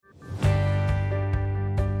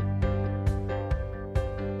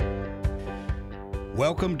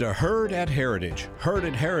Welcome to Heard at Heritage. Heard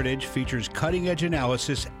at Heritage features cutting-edge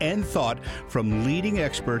analysis and thought from leading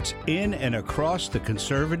experts in and across the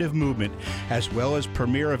conservative movement, as well as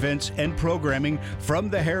premier events and programming from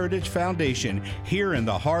the Heritage Foundation here in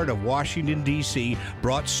the heart of Washington, D.C.,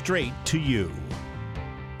 brought straight to you.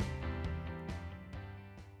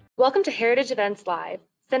 Welcome to Heritage Events Live.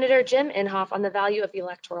 Senator Jim Inhofe on the value of the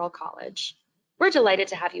Electoral College. We're delighted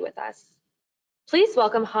to have you with us. Please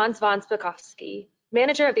welcome Hans von Spakovsky,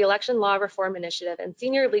 Manager of the Election Law Reform Initiative and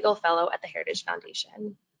Senior Legal Fellow at the Heritage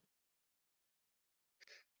Foundation.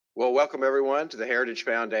 Well, welcome everyone to the Heritage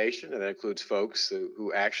Foundation, and that includes folks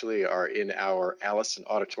who actually are in our Allison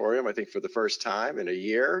Auditorium, I think for the first time in a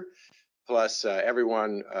year, plus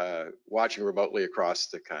everyone watching remotely across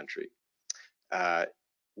the country.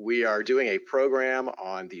 We are doing a program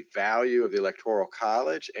on the value of the Electoral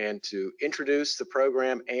College, and to introduce the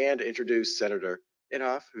program and introduce Senator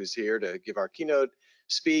Inhofe, who's here to give our keynote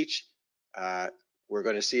speech. We're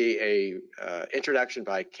going to see a introduction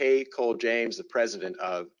by Kay Cole James, the president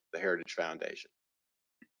of the Heritage Foundation.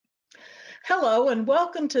 Hello, and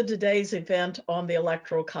welcome to today's event on the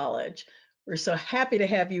Electoral College. We're so happy to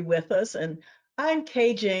have you with us, and I'm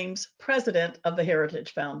Kay James, president of the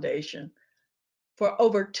Heritage Foundation. For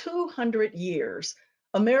over 200 years,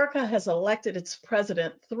 America has elected its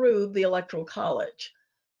president through the Electoral College.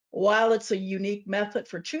 While it's a unique method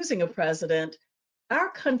for choosing a president,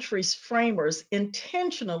 our country's framers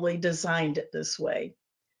intentionally designed it this way.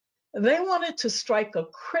 They wanted to strike a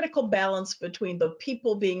critical balance between the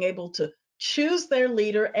people being able to choose their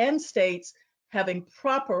leader and states having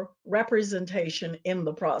proper representation in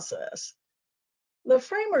the process. The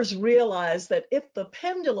framers realized that if the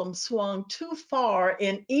pendulum swung too far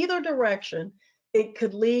in either direction, it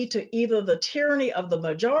could lead to either the tyranny of the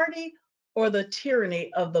majority or the tyranny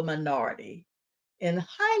of the minority. In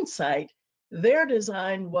hindsight, their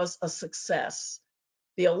design was a success.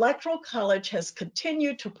 The Electoral College has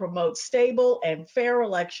continued to promote stable and fair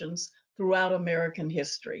elections throughout American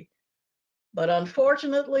history. But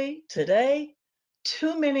unfortunately, today,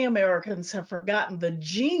 too many Americans have forgotten the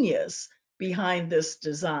genius behind this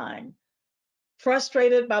design.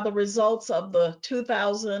 Frustrated by the results of the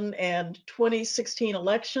 2000 and 2016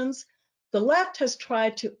 elections, the left has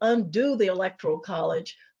tried to undo the Electoral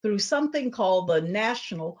College through something called the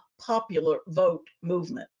National Popular Vote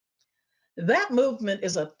movement. That movement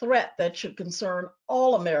is a threat that should concern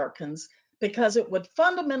all Americans because it would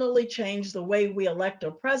fundamentally change the way we elect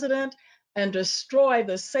a president and destroy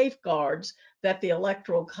the safeguards that the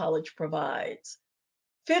Electoral College provides.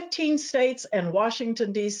 15 states and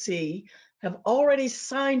Washington, D.C. have already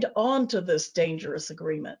signed on to this dangerous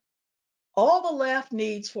agreement. All the left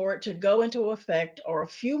needs for it to go into effect are a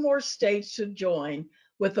few more states to join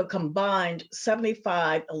with a combined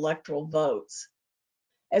 75 electoral votes.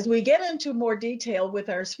 As we get into more detail with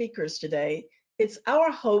our speakers today, it's our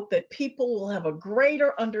hope that people will have a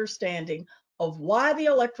greater understanding of why the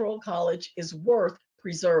Electoral College is worth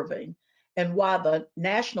preserving and why the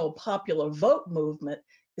National Popular Vote movement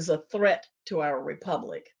is a threat to our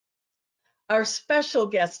republic. Our special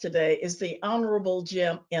guest today is the Honorable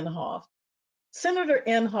Jim Inhofe. Senator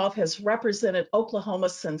Inhofe has represented Oklahoma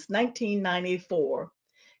since 1994.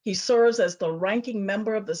 He serves as the ranking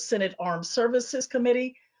member of the Senate Armed Services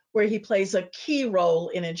Committee, where he plays a key role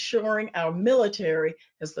in ensuring our military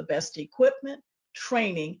has the best equipment,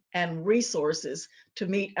 training, and resources to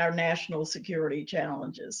meet our national security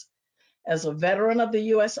challenges. As a veteran of the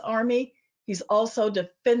U.S. Army, he's also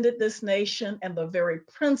defended this nation and the very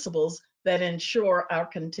principles that ensure our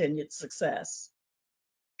continued success.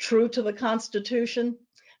 True to the Constitution,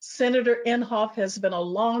 Senator Inhofe has been a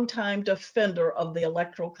longtime defender of the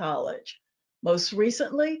Electoral College. Most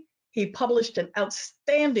recently, he published an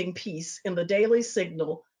outstanding piece in the Daily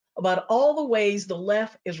Signal about all the ways the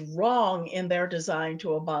left is wrong in their design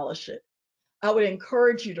to abolish it. I would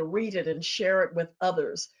encourage you to read it and share it with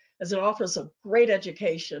others, as it offers a great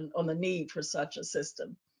education on the need for such a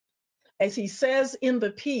system. As he says in the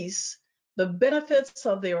piece, the benefits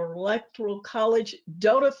of the Electoral College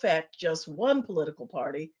don't affect just one political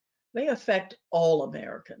party, they affect all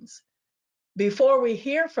Americans. Before we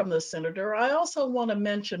hear from the senator, I also want to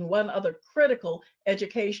mention one other critical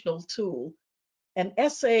educational tool, an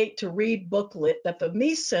essay to read booklet that the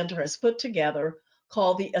Meese Center has put together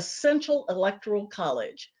called the Essential Electoral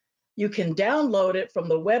College. You can download it from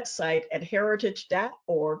the website at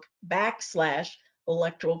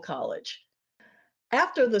heritage.org/electoral college.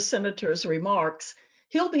 After the senator's remarks,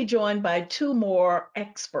 he'll be joined by two more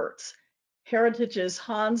experts, Heritage's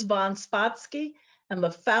Hans von Spakovsky and the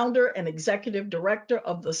founder and executive director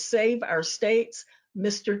of the Save Our States,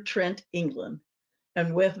 Mr. Trent England.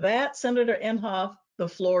 And with that, Senator Inhofe, the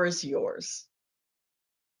floor is yours.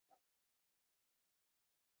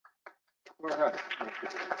 All right.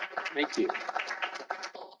 Thank you.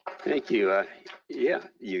 Thank you. Yeah,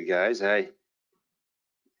 you guys.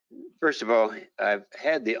 First of all, I've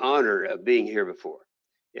had the honor of being here before,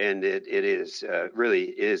 and it is really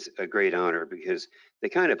is a great honor because the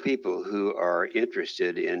kind of people who are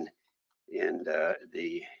interested in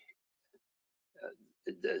the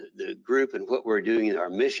group and what we're doing, our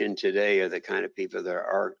mission today, are the kind of people that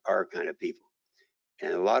are our kind of people.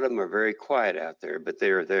 And a lot of them are very quiet out there, but they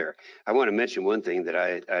are there. I want to mention one thing that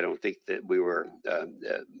I don't think that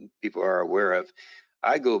people are aware of.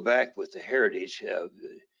 I go back with the heritage.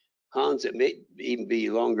 Hans, it may even be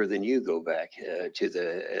longer than you go back to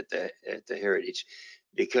the heritage,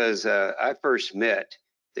 because I first met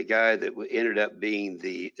the guy that ended up being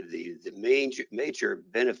the major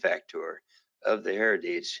benefactor of the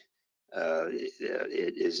heritage.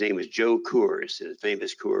 His name was Joe Coors, the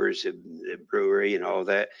famous Coors brewery and all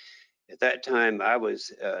that. At that time, I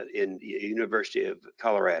was in the University of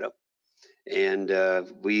Colorado, and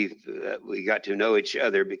we got to know each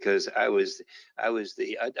other because I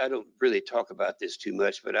don't really talk about this too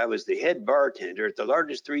much, but I was the head bartender at the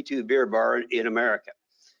largest 3-2 beer bar in America.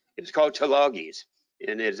 It was called Tulagi's,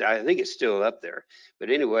 and I think it's still up there. But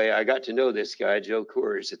anyway, I got to know this guy, Joe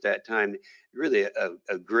Coors, at that time. Really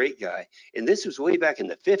a great guy. And this was way back in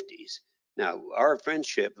the 50s. Now, our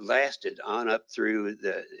friendship lasted on up through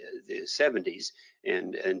the 70s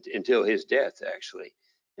and until his death, actually.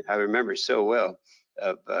 And I remember so well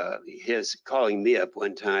of his calling me up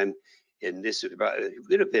one time, and this was about, it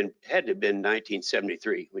would have been, had to have been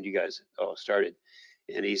 1973 when you guys all started.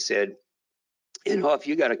 And he said, Inhofe,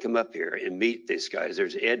 you got to come up here and meet this guy.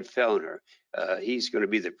 There's Ed Fellner. He's going to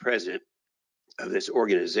be the president of this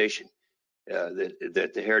organization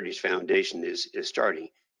that the Heritage Foundation is starting.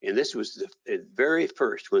 And this was the very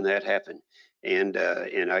first when that happened. And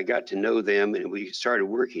I got to know them, and we started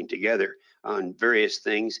working together on various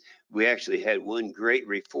things. We actually had one great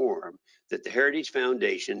reform that the Heritage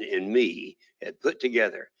Foundation and me had put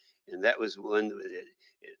together. And that was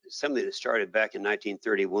something that started back in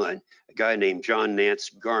 1931. A guy named John Nance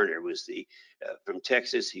Garner was from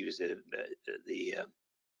Texas. He was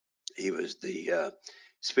the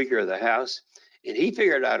Speaker of the House, and he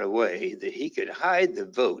figured out a way that he could hide the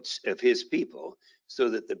votes of his people so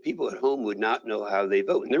that the people at home would not know how they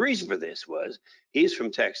vote. And the reason for this was he's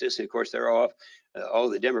from Texas, and of course they're all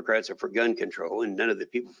the Democrats are for gun control, and none of the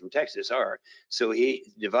people from Texas are. So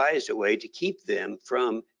he devised a way to keep them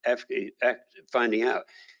from finding out.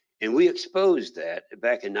 And we exposed that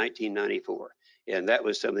back in 1994. And that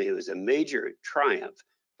was something that was a major triumph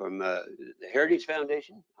from the Heritage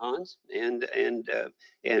Foundation, Hans, and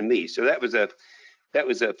me. So that was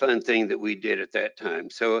a fun thing that we did at that time.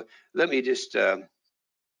 So let me just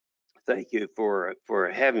thank you for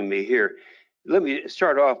having me here. Let me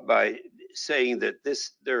start off by saying that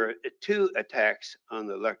there are 2 attacks on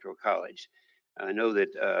the Electoral College. I know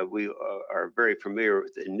that we are very familiar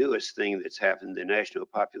with the newest thing that's happened, the national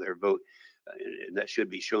popular vote, and that should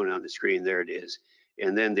be shown on the screen. There it is.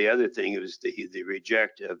 And then the other thing is the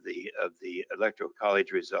reject of the Electoral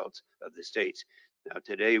College results of the states. Now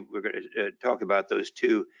today we're going to talk about those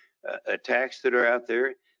 2 attacks that are out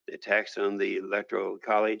there. The attacks on the Electoral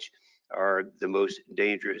College are the most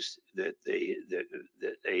dangerous that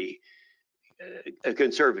a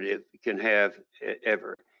conservative can have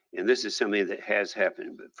ever. And this is something that has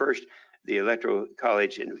happened. But first, the Electoral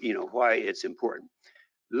College and why it's important.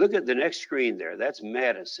 Look at the next screen there. That's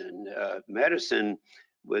Madison. Madison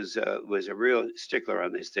was a real stickler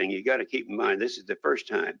on this thing. You got to keep in mind, this is the first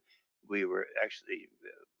time we were actually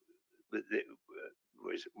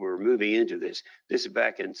we're moving into this. This is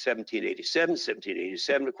back in 1787.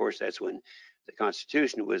 1787, of course, that's when the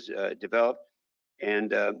Constitution was developed.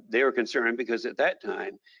 And they were concerned because at that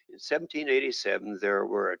time, in 1787, there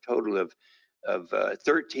were a total of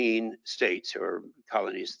 13 states or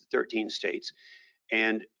colonies, 13 states.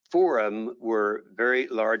 And 4 of them were very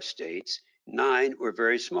large states, 9 were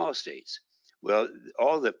very small states. Well,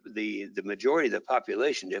 all the majority of the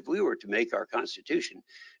population, if we were to make our Constitution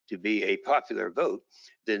to be a popular vote,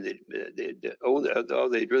 then all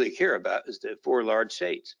they'd really care about is the 4 large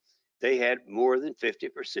states. They had more than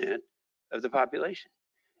 50% of the population.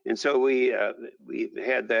 And so we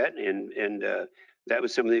had that, and that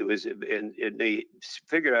was something that was, and they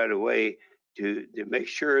figured out a way to make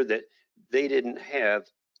sure that they didn't have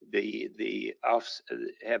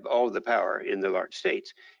have all the power in the large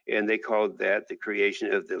states, and they called that the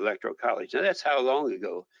creation of the Electoral College. Now that's how long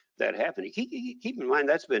ago that happened. Keep in mind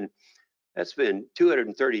that's been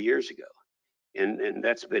 230 years ago, And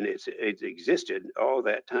that's been, it's existed all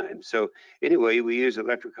that time. So anyway, we use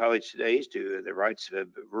electoral college today to the rights of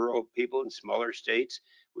rural people in smaller states.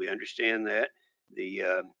 We understand that.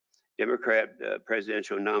 The Democrat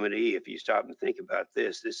presidential nominee, if you stop and think about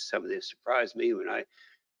this is something that surprised me when I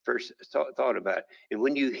first thought about it. And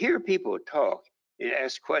when you hear people talk and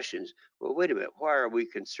ask questions, well, wait a minute, why are we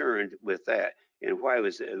concerned with that? And why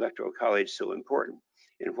was the electoral college so important?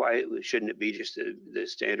 And why shouldn't it be just the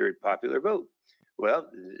standard popular vote? Well,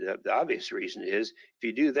 the obvious reason is if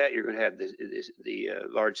you do that, you're going to have the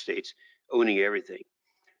large states owning everything.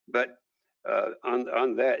 But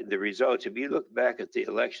on that, the results, if you look back at the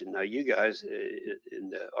election, now you guys in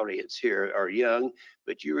the audience here are young,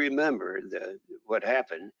 but you remember what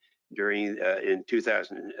happened during in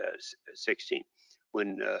 2016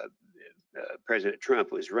 when President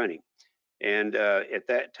Trump was running. And at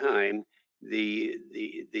that time, the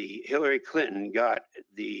Hillary Clinton got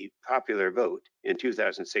the popular vote in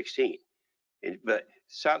 2016. But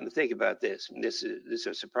stop and think about this, and this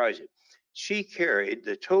will surprise you. She carried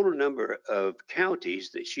the total number of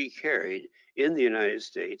counties that she carried in the United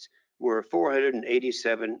States were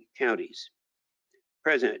 487 counties.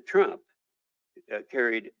 President Trump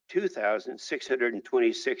carried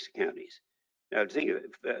 2,626 counties. Now think of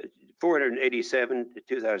it, 487 to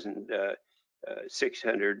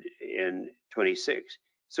 2,626.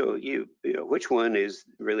 So you know which one is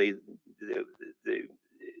really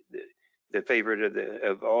the favorite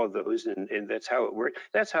of all of those, and that's how it worked.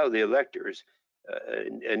 That's how the electors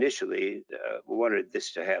initially wanted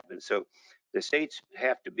this to happen. So the states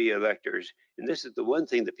have to be electors, and this is the one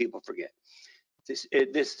thing that people forget. This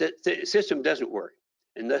system doesn't work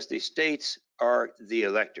unless the states are the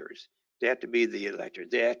electors. They have to be the electors.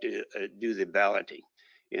 They have to do the balloting,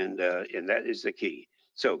 and that is the key.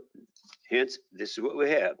 So hence, this is what we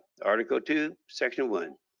have. Article 2, Section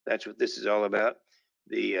 1. That's what this is all about.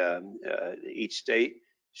 Each state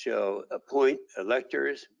shall appoint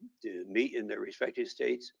electors to meet in their respective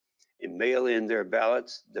states and mail in their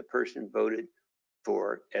ballots the person voted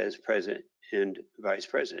for as president and vice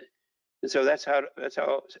president. And so that's how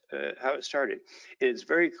it started. And it's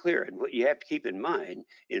very clear. And what you have to keep in mind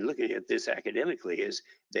in looking at this academically is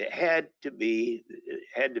that it had to be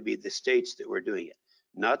the states that were doing it,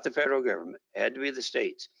 not the federal government. It had to be the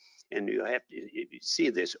states. And you have to see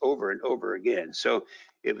this over and over again. So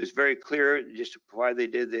it was very clear just why they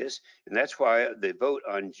did this. And that's why the vote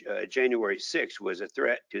on January 6th was a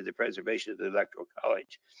threat to the preservation of the Electoral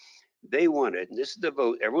College. They wanted, and this is the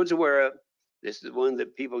vote everyone's aware of, this is the one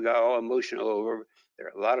that people got all emotional over. There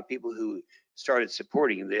are a lot of people who started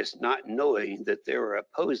supporting this, not knowing that they were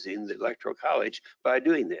opposing the Electoral College by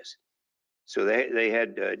doing this. So they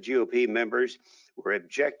had GOP members were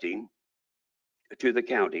objecting to the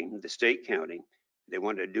counting, the state counting. They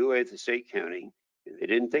wanted to do away with the state counting. They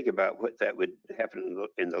didn't think about what that would happen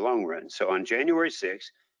in the long run. So on January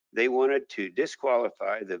 6th, they wanted to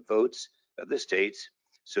disqualify the votes of the states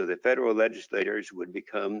so the federal legislators would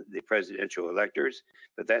become the presidential electors,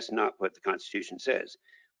 but that's not what the Constitution says.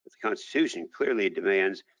 But the Constitution clearly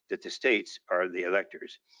demands that the states are the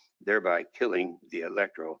electors, thereby killing the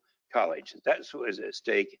Electoral College. That's what was at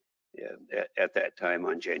stake at that time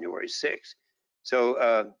on January 6th.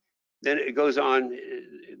 So then it goes on.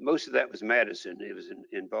 Most of that was Madison. It was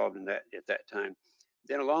involved in that at that time.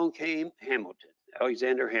 Then along came Hamilton,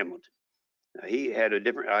 Alexander Hamilton. Now, he had a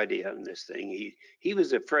different idea on this thing. He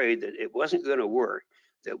was afraid that it wasn't going to work,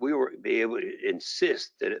 that we were be able to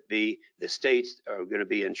insist that it be the states are going to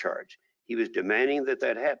be in charge. He was demanding that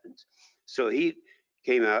that happens. So he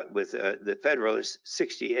came out with the Federalist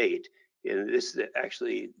 68, and this is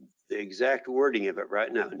actually the exact wording of it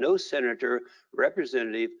right now. No senator,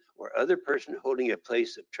 representative, or other person holding a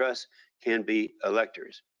place of trust can be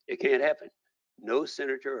electors. It can't happen. No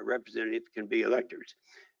senator or representative can be electors.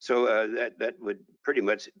 So that would pretty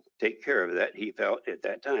much take care of that, he felt at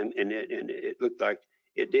that time, and it looked like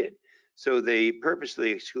it did. So they purposely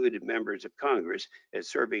excluded members of Congress as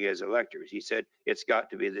serving as electors. He said it's got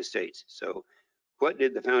to be the states. So what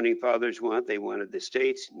did the founding fathers want? They wanted the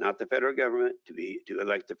states, not the federal government, to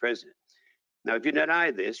elect the president. Now, if you deny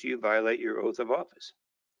this, you violate your oath of office.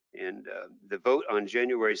 And the vote on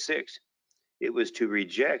January 6th, it was to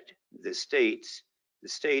reject the states, the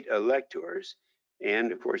state electors,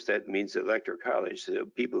 and of course that means the Electoral College. So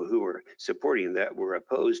people who were supporting that were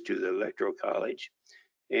opposed to the Electoral College,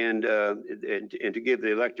 and to give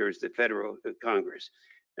the electors the federal Congress.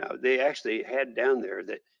 Now they actually had down there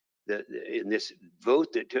that in this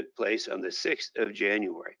vote that took place on the 6th of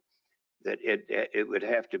January, that it would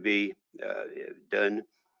have to be done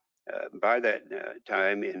by that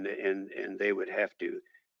time, and they would have to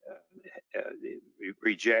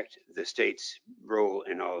reject the state's role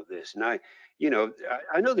in all of this. And I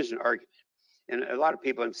know there's an argument, and a lot of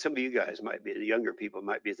people, and some of you guys might be, the younger people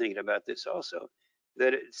might be thinking about this also,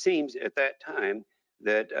 that it seems at that time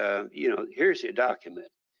that, here's a document.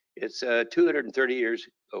 It's 230 years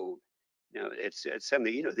old. Now, it's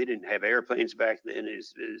something, they didn't have airplanes back then.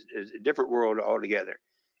 It's a different world altogether.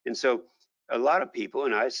 And so a lot of people,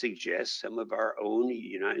 and I suggest some of our own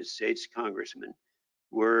United States congressmen,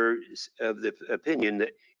 were of the opinion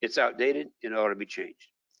that it's outdated and ought to be changed.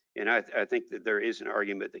 And I think that there is an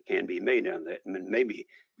argument that can be made on that. I mean, maybe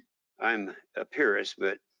I'm a purist,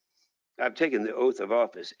 but I've taken the oath of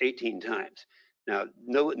office 18 times. Now,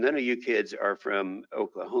 none of you kids are from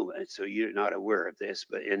Oklahoma, so you're not aware of this,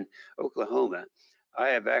 but in Oklahoma, I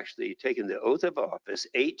have actually taken the oath of office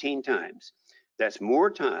 18 times. That's more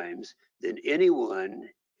times than anyone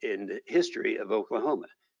in the history of Oklahoma.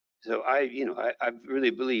 So I really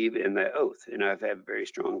believe in that oath, and I've had very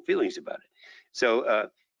strong feelings about it. So,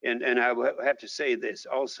 and I have to say this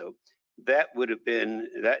also, that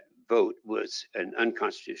vote was an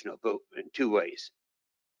unconstitutional vote in two ways.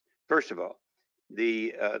 First of all,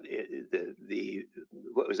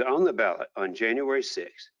 what was on the ballot on January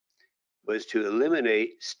 6th was to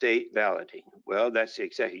eliminate state balloting. Well, that's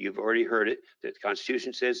exactly, you've already heard it. The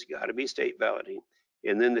Constitution says it's got to be state balloting.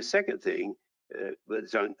 And then the second thing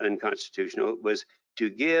was unconstitutional was to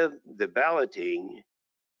give the balloting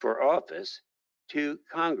for office to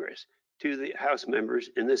Congress, to the House members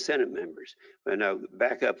and the Senate members. But now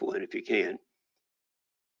back up one if you can.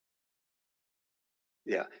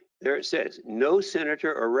 Yeah, there it says, no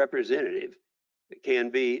senator or representative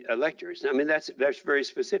can be electors. I mean, that's very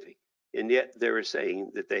specific. And yet they were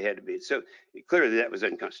saying that they had to be. So clearly that was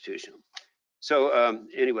unconstitutional. So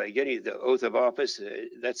anyway, getting the oath of office,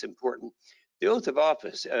 that's important. The oath of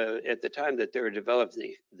office, at the time that they were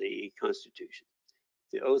developing the Constitution,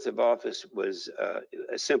 the oath of office was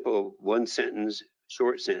a simple one sentence,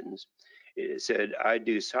 short sentence. It said, I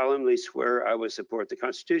do solemnly swear I will support the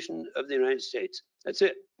Constitution of the United States. That's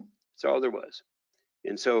it. That's all there was.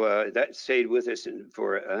 And so that stayed with us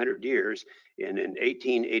for 100 years. And in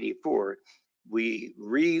 1884, we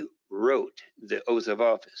rewrote the oath of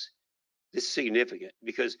office. This is significant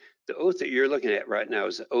because the oath that you're looking at right now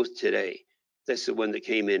is the oath today. That's the one that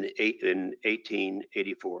came in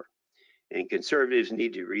 1884. And conservatives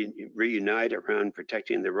need to reunite around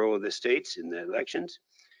protecting the role of the states in the elections,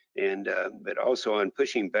 and but also on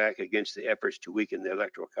pushing back against the efforts to weaken the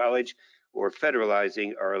Electoral College or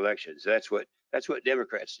federalizing our elections. That's what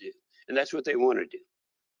Democrats do, and that's what they want to do.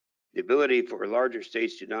 The ability for larger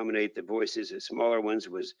states to dominate the voices of smaller ones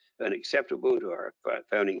was unacceptable to our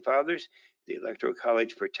founding fathers. The Electoral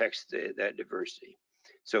College protects that diversity.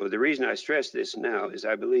 So the reason I stress this now is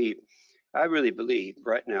I really believe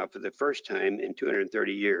right now, for the first time in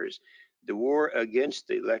 230 years, the war against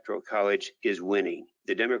the Electoral College is winning.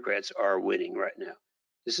 The Democrats are winning right now.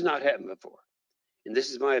 This has not happened before. And this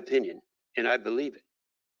is my opinion, and I believe it.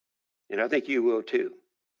 And I think you will too.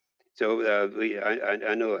 So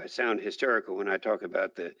I know I sound hysterical when I talk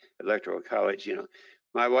about the Electoral College.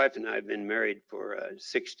 My wife and I have been married for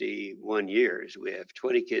 61 years. We have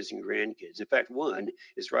 20 kids and grandkids. In fact, one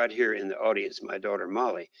is right here in the audience. My daughter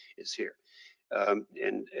Molly is here.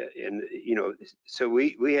 So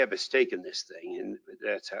we have a stake in this thing, and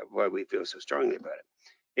that's why we feel so strongly about it.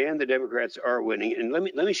 And the Democrats are winning. And let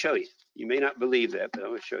me show you. You may not believe that, but I'm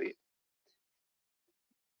going to show you.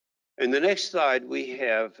 In the next slide, we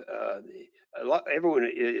have everyone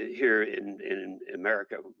here in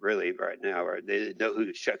America really right now, they know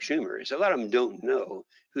who Chuck Schumer is. A lot of them don't know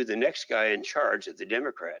who the next guy in charge of the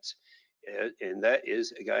Democrats, and that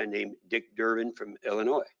is a guy named Dick Durbin from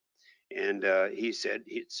Illinois. And he said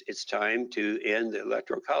it's time to end the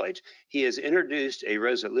Electoral College. He has introduced a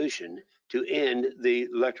resolution to end the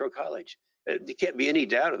Electoral College. There can't be any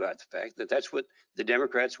doubt about the fact that that's what the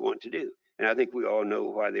Democrats want to do. And I think we all know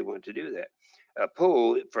why they want to do that. A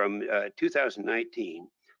poll from 2019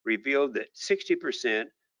 revealed that 60%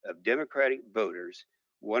 of Democratic voters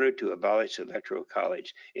wanted to abolish the Electoral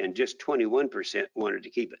College, and just 21% wanted to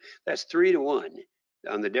keep it. That's 3 to 1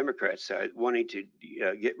 on the Democrat side, wanting to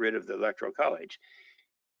get rid of the Electoral College.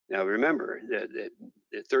 Now remember, the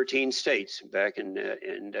 13 states back in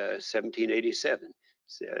 1787,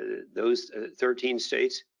 those 13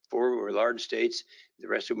 states, 4 were large states, the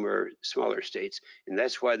rest of them were smaller states, and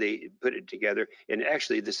that's why they put it together. And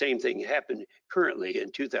actually, the same thing happened currently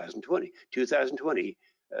in 2020. 2020,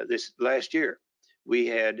 this last year, we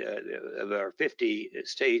had of our 50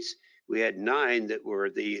 states, we had 9 that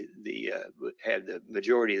were had the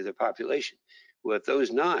majority of the population. Well, if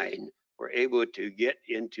those 9 were able to get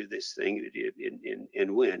into this thing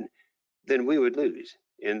and win, then we would lose,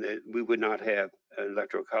 and we would not have an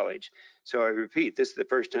electoral college. So I repeat, this is the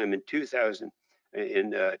first time in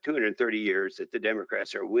 230 years that the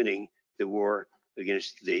Democrats are winning the war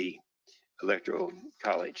against the electoral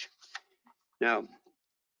college. Now,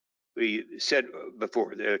 we said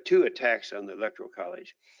before, there are two attacks on the electoral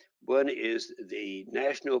college. One is the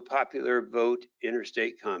National Popular Vote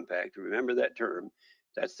Interstate Compact. Remember that term.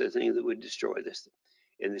 That's the thing that would destroy this.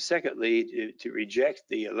 And the secondly, to reject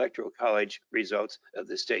the electoral college results of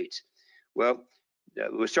the states. Well,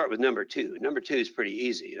 we'll start with number two. Number two is pretty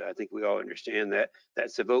easy. I think we all understand that.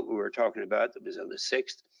 That's the vote we were talking about that was on the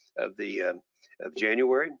 6th of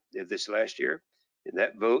January of this last year. And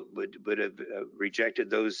that vote would have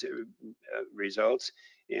rejected those results.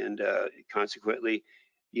 And consequently,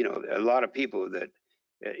 you know, a lot of people that,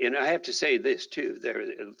 and I have to say this too, there are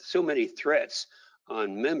so many threats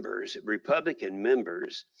on members, Republican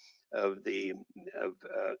members of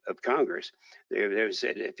Congress. They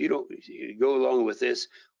said, if you don't go along with this,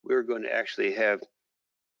 we're going to actually have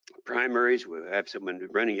primaries. We'll have someone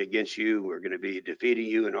running against you. We're going to be defeating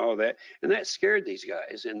you and all that. And that scared these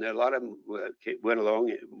guys. And a lot of them went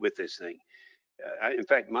along with this thing. In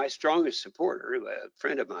fact, my strongest supporter, a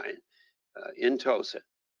friend of mine in Tulsa,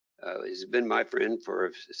 has been my friend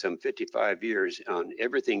for some 55 years on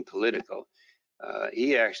everything political.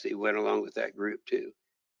 He actually went along with that group too,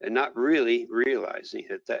 and not really realizing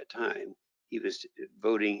at that time he was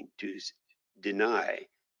voting to deny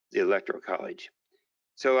the Electoral College.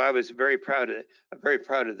 So I was very proud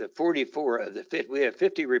of the 44 of the 50. We have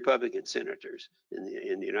 50 Republican senators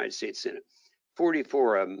in the United States Senate.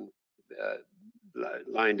 44 of them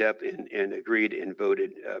lined up and agreed and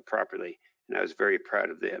voted properly, and I was very proud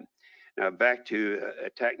of them. Now back to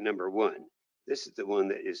attack number one. This is the one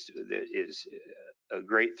that is a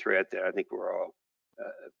great threat that I think we're all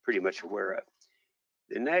pretty much aware of.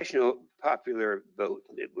 The National Popular Vote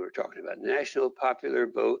that we're talking about, National Popular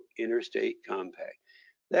Vote Interstate Compact.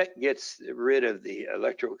 That gets rid of the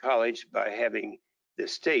Electoral College by having the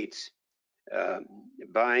states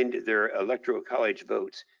bind their Electoral College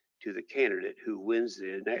votes to the candidate who wins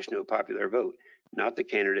the National Popular Vote, not the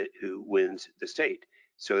candidate who wins the state.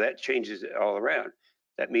 So that changes it all around.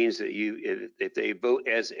 That means that if they vote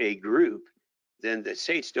as a group, then the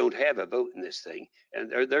states don't have a vote in this thing.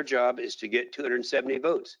 And their job is to get 270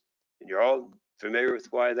 votes. And you're all familiar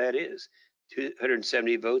with why that is.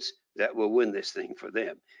 270 votes, that will win this thing for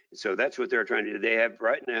them. And so that's what they're trying to do. They have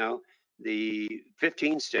right now, the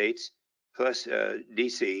 15 states plus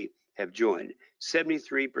DC have joined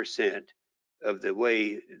 73% of the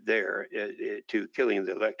way there to killing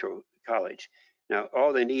the Electoral College. Now,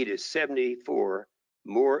 all they need is 74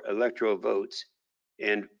 more electoral votes,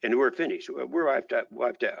 and we're finished. We're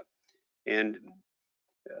wiped out. And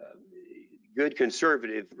good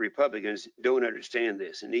conservative Republicans don't understand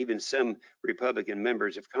this. And even some Republican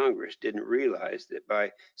members of Congress didn't realize that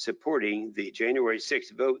by supporting the January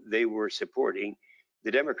 6th vote, they were supporting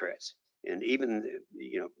the Democrats. And even,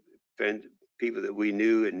 you know, people that we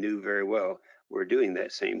knew and knew very well were doing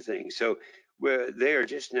that same thing. So they are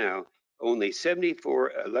just now only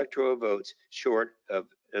 74 electoral votes short of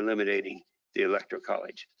eliminating the Electoral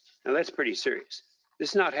College. Now that's pretty serious.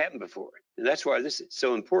 This has not happened before. And that's why this is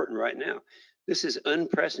so important right now. This is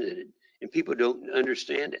unprecedented, and people don't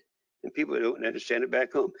understand it. And people don't understand it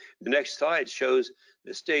back home. The next slide shows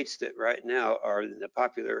the states that right now are in the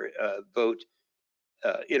popular vote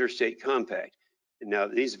interstate compact. And now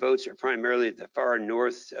these votes are primarily the far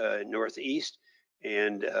north, northeast,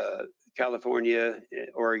 and California,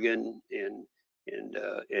 Oregon, and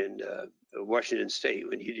Washington State.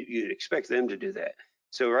 When you'd expect them to do that.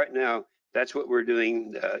 So right now, that's what we're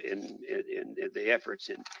doing in the efforts.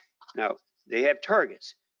 And now they have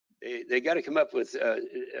targets. They got to come up with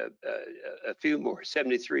a few more,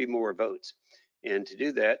 73 more votes. And to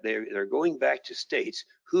do that, they're going back to states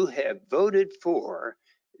who have voted for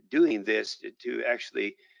doing this to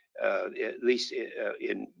actually, at least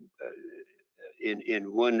in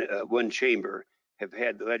one chamber, have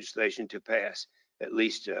had the legislation to pass at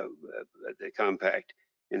least the compact.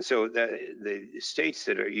 And so the states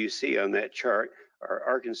that you see on that chart are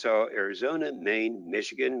Arkansas, Arizona, Maine,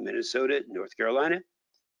 Michigan, Minnesota, North Carolina,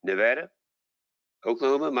 Nevada,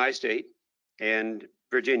 Oklahoma, my state, and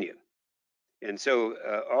Virginia. And so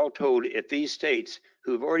all told, if these states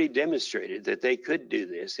who've already demonstrated that they could do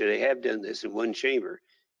this, that they have done this in one chamber,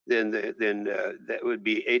 then that would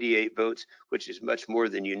be 88 votes, which is much more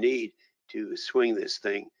than you need to swing this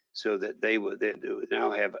thing so that they would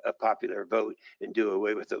now have a popular vote and do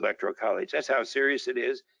away with the Electoral College. That's how serious it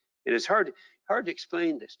is. And it's hard to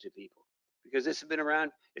explain this to people. because this has been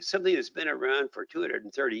around. It's something that's been around for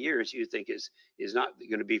 230 years. You think is not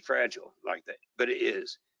going to be fragile like that, but it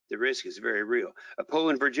is. The risk is very real.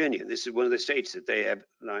 Poland, Virginia, this is one of the states that they have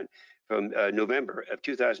from November of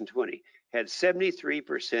 2020, had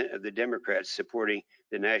 73% of the Democrats supporting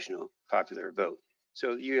the national popular vote.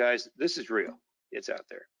 So you guys, this is real. It's out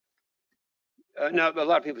there. Now, a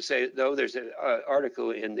lot of people say, though, there's an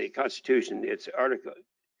article in the Constitution. It's article,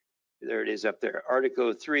 there it is up there,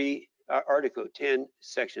 Article 10,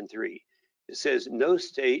 Section 3. It says, no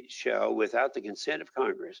state shall, without the consent of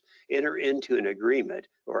Congress, enter into an agreement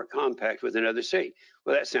or a compact with another state.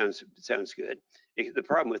 Well, that sounds good. The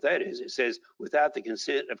problem with that is it says, without the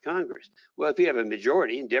consent of Congress. Well, if you have a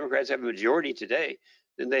majority, and Democrats have a majority today,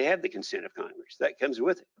 then they have the consent of Congress. That comes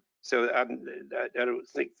with it. So I don't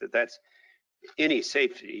think that that's any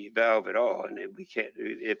safety valve at all. And we can't,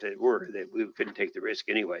 if it were, that we couldn't take the risk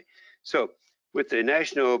anyway. So with the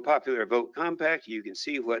National Popular Vote Compact, you can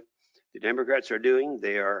see what the Democrats are doing.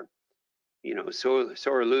 They are,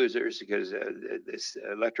 sore losers because this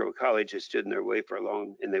electoral college has stood in their way for a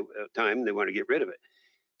long time. They want to get rid of it.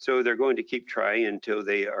 So they're going to keep trying until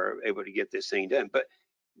they are able to get this thing done. But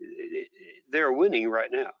they're winning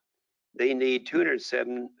right now. They need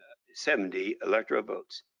 270 electoral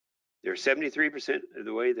votes. They're 73% of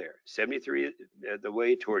the way there, 73 of the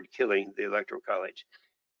way toward killing the electoral college.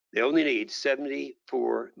 They only need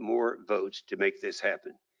 74 more votes to make this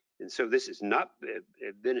happen. And so this has not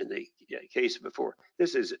been in the case before.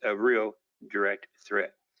 This is a real direct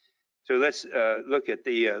threat. So let's look at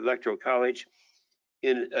the electoral college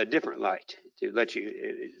in a different light to let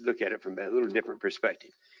you look at it from a little different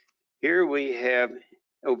perspective. Here we have,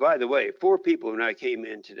 oh, by the way, 4 people when I came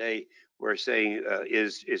in today were saying,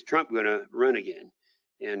 is Trump going to run again?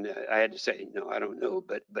 And I had to say, no, I don't know,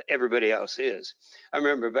 but everybody else is. I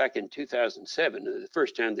remember back in 2007, the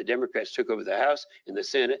first time the Democrats took over the House and the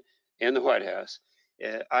Senate and the White House,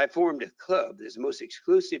 I formed a club, this most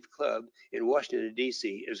exclusive club in Washington,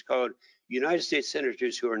 D.C. It was called United States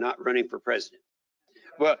Senators Who Are Not Running for President.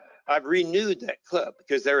 Well, I've renewed that club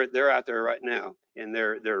because they're out there right now and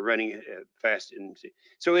they're running fast. And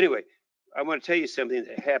so anyway, I want to tell you something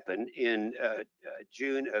that happened in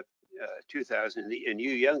June of 2000, and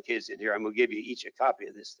you young kids in here, I'm going to give you each a copy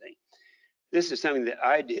of this thing. This is something that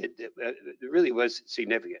I did that really was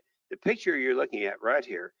significant. The picture you're looking at right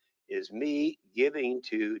here is me giving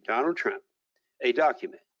to Donald Trump a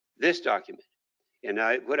document, this document. And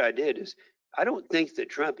what I did is, I don't think that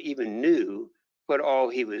Trump even knew what all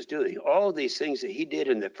he was doing. All these things that he did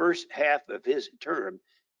in the first half of his term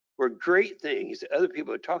were great things that other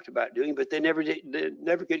people had talked about doing, but they never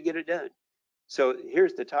could get it done. So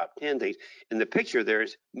here's the top 10 things. In the picture,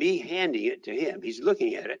 there's me handing it to him. He's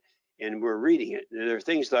looking at it and we're reading it. There are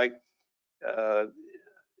things like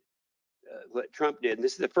what Trump did. And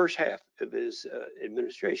this is the first half of his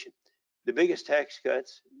administration. The biggest tax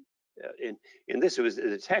cuts, and this was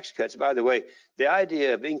the tax cuts, by the way, the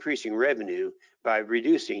idea of increasing revenue by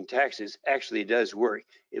reducing taxes actually does work.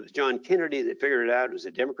 It was John Kennedy that figured it out. It was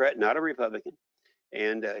a Democrat, not a Republican.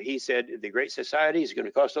 And he said, the Great Society is going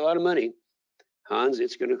to cost a lot of money. Hans,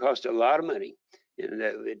 it's going to cost a lot of money. And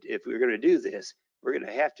if we're going to do this, we're going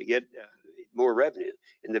to have to get more revenue.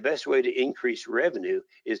 And the best way to increase revenue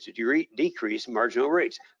is to decrease marginal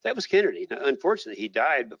rates. That was Kennedy. Now, unfortunately, he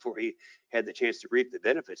died before he had the chance to reap the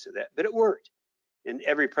benefits of that, but it worked. And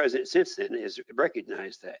every president since then has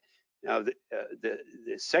recognized that. Now, the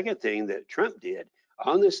second thing that Trump did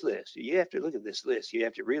on this list, you have to look at this list, you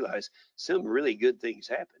have to realize some really good things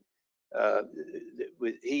happened.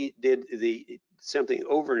 He did something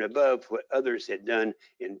over and above what others had done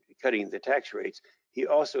in cutting the tax rates. He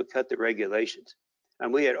also cut the regulations.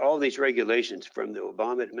 And we had all these regulations from the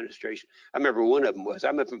Obama administration. I remember one of them was,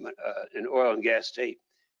 I'm from an oil and gas state.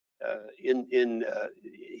 In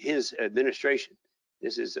his administration,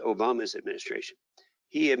 this is Obama's administration,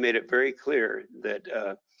 he had made it very clear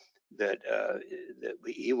that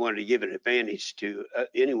he wanted to give an advantage to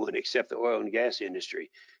anyone except the oil and gas industry.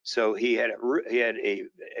 So he had a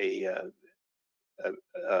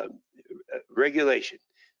regulation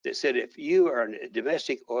that said if you are a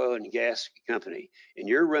domestic oil and gas company and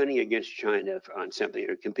you're running against China on something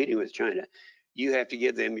or competing with China, you have to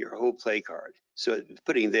give them your whole play card. So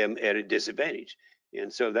putting them at a disadvantage.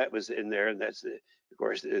 And so that was in there, and that's of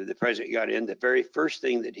course, the president got in. The very first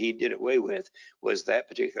thing that he did away with was that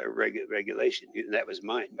particular regulation. And that was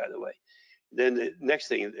mine, by the way. Then the next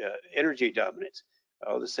thing, energy dominance.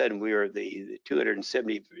 All of a sudden, we are the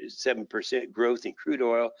 277% growth in crude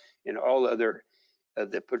oil and all other of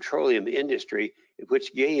the petroleum industry,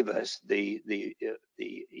 which gave us the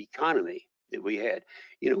economy that that we had.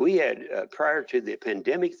 You know, we had, prior to the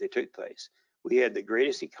pandemic that took place, we had the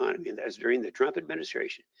greatest economy, and that's during the Trump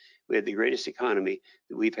administration. We had the greatest economy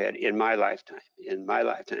that we've had in my lifetime. In my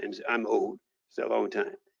lifetimes, I'm old, it's a long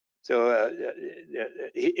time. So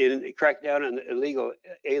it cracked down on the illegal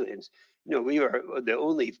aliens. You know, we are the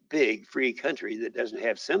only big free country that doesn't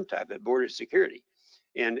have some type of border security.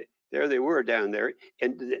 And there they were down there,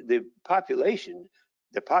 and the population,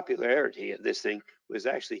 the popularity of this thing was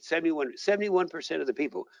actually 71% of the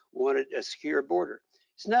people wanted a secure border.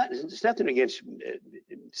 It's nothing against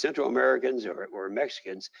Central Americans or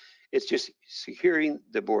Mexicans. It's just securing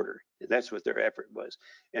the border. And that's what their effort was.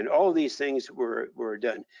 And all these things were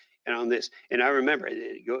done. And on this, and I remember,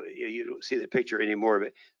 you don't see the picture anymore,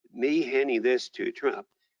 but me handing this to Trump,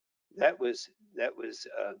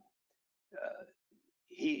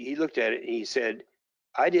 he looked at it and he said,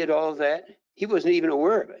 I did all of that. He wasn't even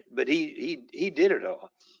aware of it, but he did it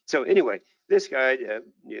all. So anyway, this guy,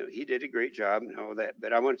 you know, he did a great job and all that.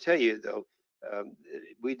 But I want to tell you though,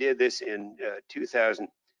 we did this in 2000,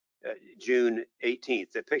 June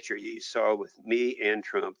 18th. The picture you saw with me and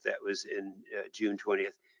Trump, that was in June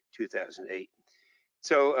 20th, 2008.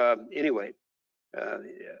 So anyway,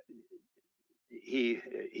 he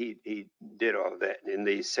did all of that, and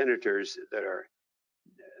the senators that are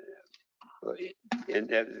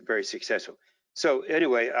and very successful. So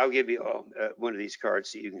anyway, I'll give you all one of these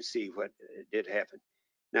cards so you can see what did happen.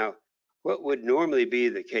 Now, what would normally be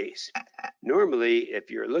the case? Normally, if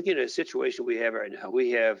you're looking at a situation we have right now, we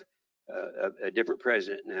have a different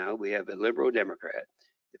president now. We have a liberal Democrat.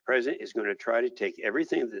 The president is going to try to take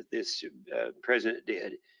everything that this president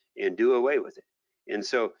did and do away with it. And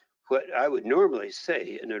so what I would normally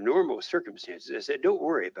say in a normal circumstances, I said, don't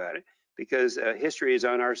worry about it, because history is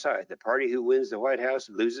on our side. The party who wins the White House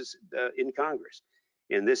loses in Congress.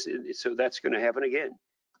 And so that's going to happen again.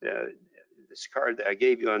 This card that I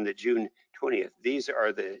gave you on the June 20th, these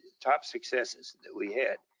are the top successes that we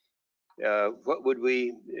had. What would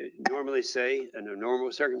we normally say in a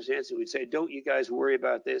normal circumstance? We'd say, don't you guys worry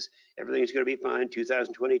about this. Everything's going to be fine.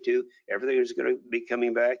 2022, everything is going to be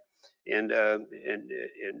coming back. And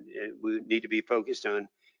we need to be focused on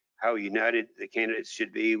how united the candidates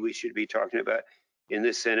should be. We should be talking about in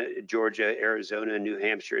the Senate, Georgia, Arizona, New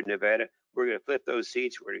Hampshire, Nevada. We're going to flip those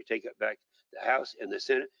seats. We're going to take it back the House and the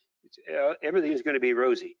Senate. Everything is going to be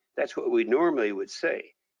rosy. That's what we normally would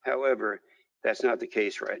say. However, that's not the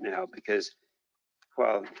case right now, because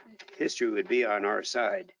while history would be on our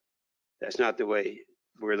side, that's not the way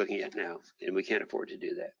we're looking at now, and we can't afford to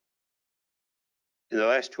do that. In the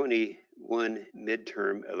last 21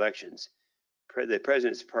 midterm elections, the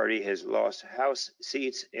president's party has lost House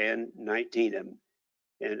seats and 19 of them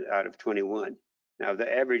and out of 21. Now, the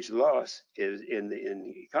average loss is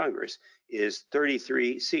in Congress is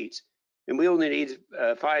 33 seats. And we only need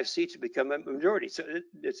 5 seats to become a majority. So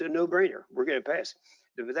it's a no-brainer. We're going to pass.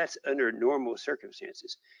 But that's under normal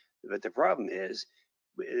circumstances. But the problem is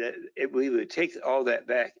we would take all that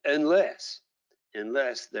back unless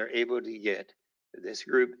they're able to get, this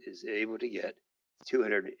group is able to get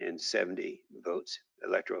 270 votes,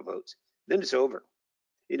 electoral votes. Then it's over.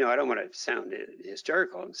 You know, I don't want to sound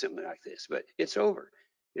hysterical on something like this, but it's over.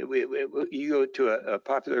 You go to a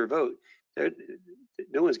popular vote,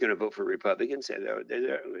 no one's going to vote for Republicans, and they're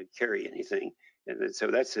not going to carry anything. And so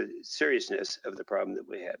that's the seriousness of the problem that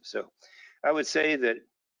we have. So I would say that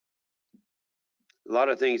a lot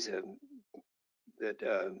of things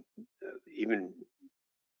that even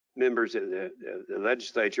members of the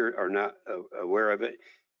legislature are not aware of it.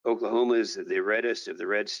 Oklahoma is the reddest of the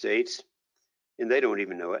red states, and they don't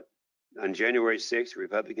even know it. On January 6th,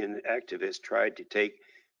 Republican activists tried to take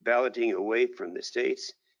balloting away from the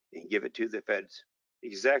states and give it to the feds.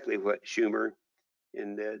 Exactly what Schumer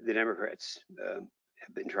and the Democrats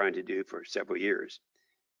have been trying to do for several years.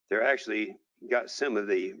 They're actually got some of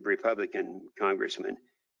the Republican congressmen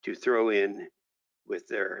to throw in with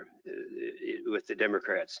the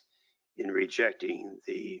Democrats in rejecting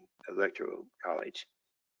the Electoral College.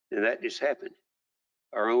 And that just happened.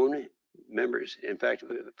 Our own members, in fact,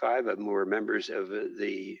 5 of them were members of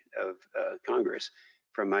Congress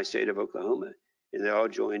from my state of Oklahoma, and they all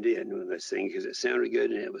joined in on this thing because it sounded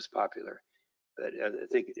good and it was popular. But I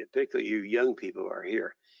think particularly you young people are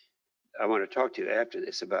here. I want to talk to you after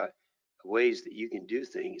this about ways that you can do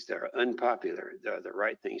things that are unpopular, that are the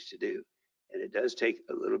right things to do. And it does take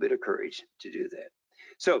a little bit of courage to do that.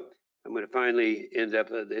 So I'm going to finally end up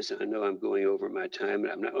this. I know I'm going over my time,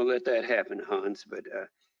 and I'm not going to let that happen, Hans, but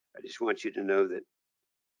I just want you to know that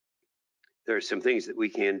there are some things that we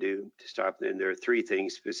can do to stop them. There are 3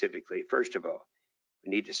 things specifically. First of all, we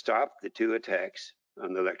need to stop the 2 attacks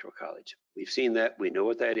on the Electoral College. We've seen that. We know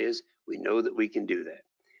what that is. We know that we can do that.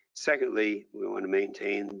 Secondly, we want to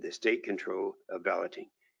maintain the state control of balloting.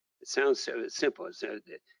 It sounds so simple,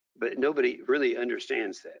 but nobody really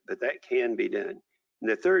understands that, but that can be done.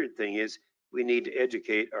 And the third thing is we need to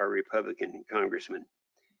educate our Republican congressmen.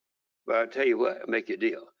 But I'll tell you what, I'll make you a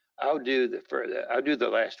deal. I'll do the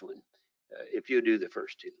last one if you do the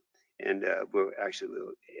first two. And we'll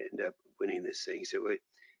end up winning this thing. So we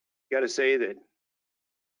got to say that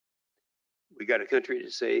we got a country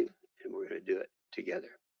to save, and we're going to do it together.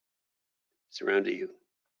 It's around to you.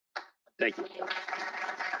 Thank you.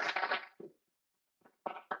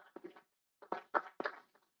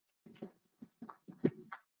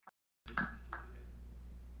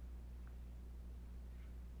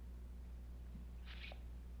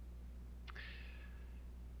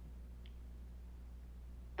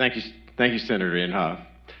 Thank you, Senator Inhofe.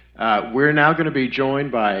 We're now going to be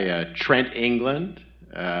joined by Trent England,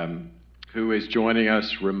 who is joining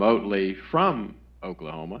us remotely from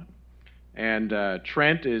Oklahoma. And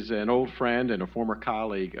Trent is an old friend and a former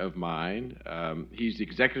colleague of mine. He's the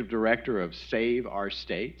executive director of Save Our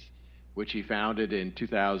States, which he founded in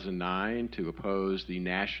 2009 to oppose the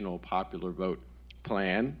National Popular Vote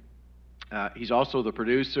Plan. He's also the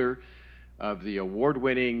producer of the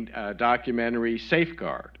award-winning documentary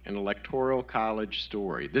Safeguard, an Electoral College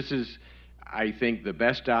Story. This is, I think, the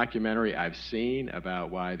best documentary I've seen about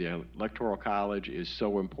why the Electoral College is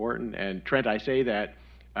so important. And Trent, I say that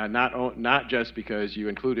not just because you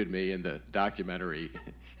included me in the documentary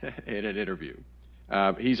in an interview.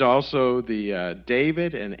 He's also the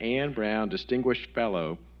David and Ann Brown Distinguished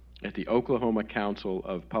Fellow at the Oklahoma Council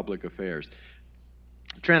of Public Affairs.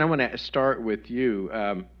 Trent, I want to start with you.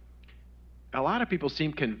 A lot of people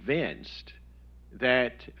seem convinced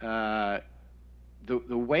that the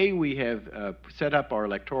way we have set up our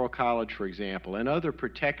Electoral College, for example, and other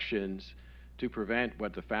protections to prevent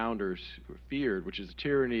what the founders feared, which is the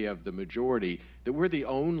tyranny of the majority, that we're the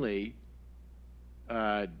only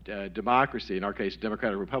democracy, in our case,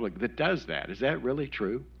 Democratic Republic, that does that. Is that really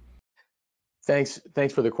true? Thanks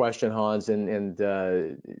for the question, Hans, and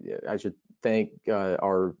I should thank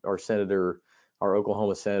our senator, our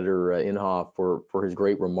Oklahoma Senator Inhofe, for his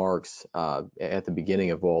great remarks at the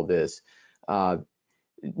beginning of all this.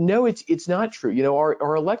 No, it's not true. You know,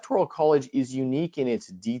 our Electoral College is unique in its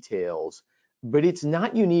details, but it's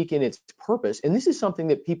not unique in its purpose. And this is something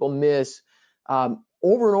that people miss over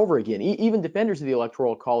and over again. Even defenders of the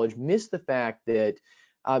Electoral College miss the fact that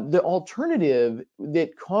the alternative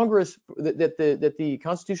that Congress, that the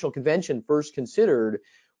Constitutional Convention first considered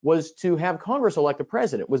was to have Congress elect a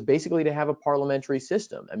president, was basically to have a parliamentary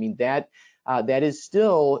system. I mean, that is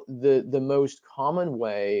still the most common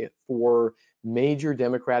way for major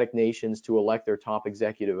democratic nations to elect their top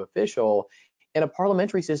executive official. And a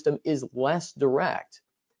parliamentary system is less direct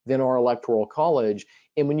than our Electoral College.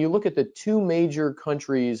 And when you look at the two major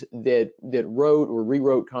countries that wrote or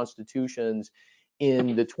rewrote constitutions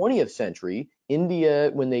in the 20th century,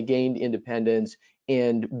 India when they gained independence,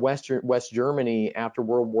 and West Germany after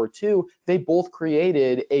World War II, they both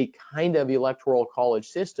created a kind of Electoral College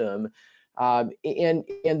system. And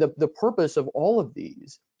the purpose of all of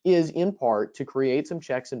these is in part to create some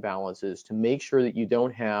checks and balances to make sure that you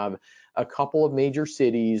don't have a couple of major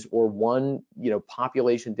cities or one,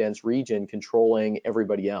 population dense region controlling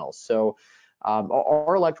everybody else. So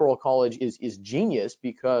our Electoral College is genius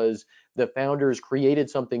because the founders created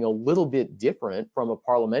something a little bit different from a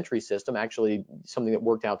parliamentary system, actually something that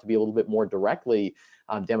worked out to be a little bit more directly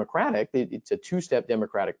democratic. It's a two-step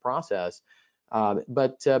democratic process.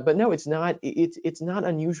 But no, it's not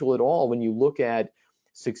unusual at all when you look at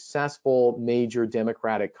successful major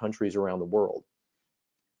democratic countries around the world.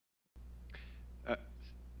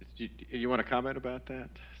 You want to comment about that,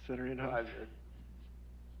 Senator Inhofe?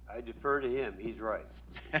 I defer to him. He's right.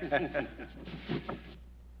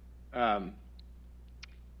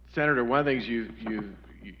 Senator, one of the things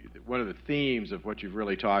one of the themes of what you've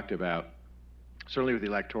really talked about, certainly with the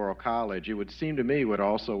Electoral College, it would seem to me would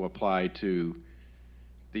also apply to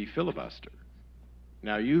the filibuster.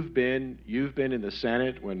 Now, you've been in the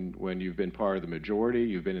Senate when you've been part of the majority.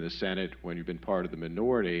 You've been in the Senate when you've been part of the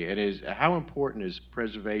minority. How important is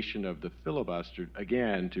preservation of the filibuster,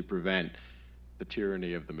 again, to prevent the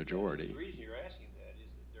tyranny of the majority? The reason you're asking that is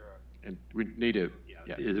that there are... And we need to...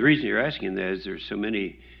 Yeah. The reason you're asking that is there's so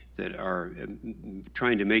many that are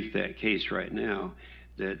trying to make that case right now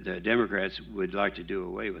that the Democrats would like to do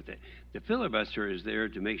away with it. The filibuster is there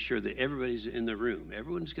to make sure that everybody's in the room.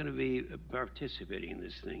 Everyone's going to be participating in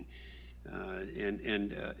this thing.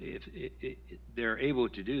 If they're able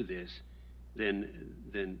to do this,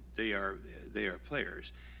 then they are players.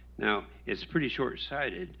 Now, it's pretty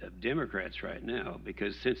short-sighted of Democrats right now,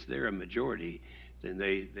 because since they're a majority, then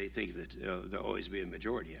they think that there'll always be a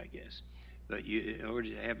majority, I guess. But in order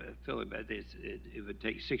to have a filibuster, it would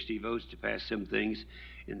take 60 votes to pass some things,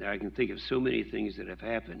 and I can think of so many things that have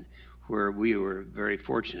happened where we were very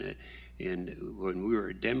fortunate, and when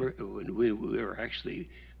we were actually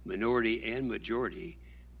minority and majority,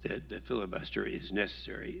 that the filibuster is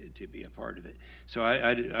necessary to be a part of it. So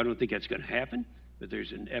I don't think that's going to happen, but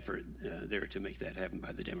there's an effort there to make that happen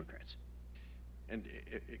by the Democrats. And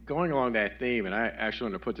going along that theme, and I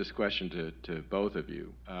actually want to put this question to both of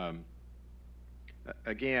you.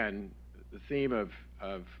 Again, the theme of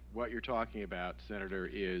what you're talking about, Senator,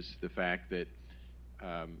 is the fact that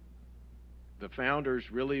the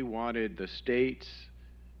founders really wanted the states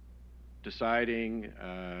deciding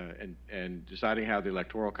and deciding how the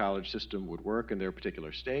Electoral College system would work in their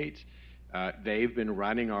particular states. They've been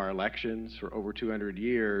running our elections for over 200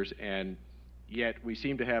 years, and yet we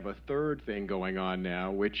seem to have a third thing going on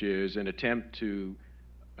now, which is an attempt to,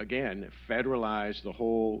 again, federalize the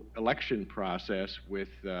whole election process with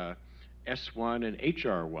S1 and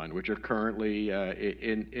HR1, which are currently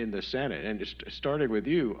in the Senate. And just starting with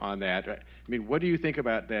you on that, I mean, what do you think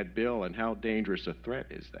about that bill, and how dangerous a threat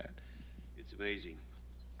is that? It's amazing.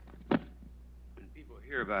 When people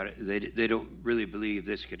hear about it, they don't really believe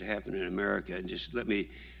this could happen in America. And just let me,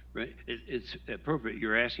 right, it's appropriate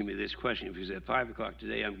you're asking me this question, because at 5 o'clock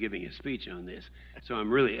today I'm giving a speech on this. So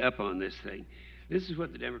I'm really up on this thing. This is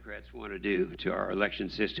what the Democrats want to do to our election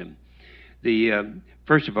system.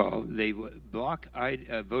 First of all, they block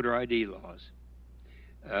voter ID laws.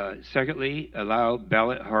 Secondly, allow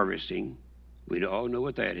ballot harvesting. We all know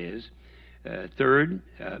what that is. Third,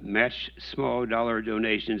 match small dollar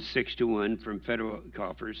donations 6-to-1 from federal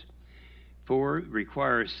coffers. 4,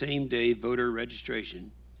 require same-day voter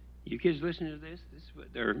registration. You kids listening to this? This is what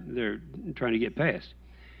they're trying to get passed.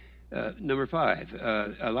 Number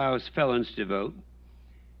 5, allows felons to vote.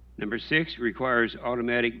 Number 6, requires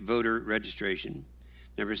automatic voter registration.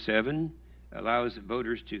 Number 7, allows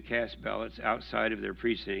voters to cast ballots outside of their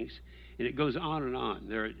precincts. And it goes on and on.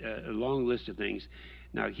 There are a long list of things.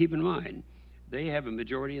 Now, keep in mind, they have a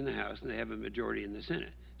majority in the House and they have a majority in the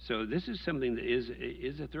Senate. So this is something that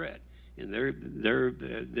is a threat, and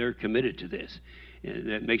they're committed to this.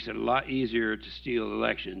 And that makes it a lot easier to steal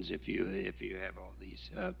elections if you have all these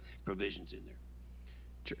provisions in there.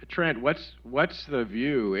 Trent, what's the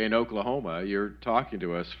view in Oklahoma? You're talking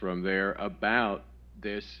to us from there about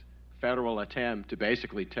this federal attempt to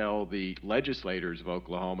basically tell the legislators of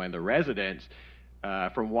Oklahoma and the residents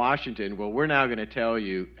from Washington, well, we're now going to tell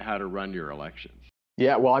you how to run your elections.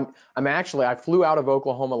 Yeah, well, I flew out of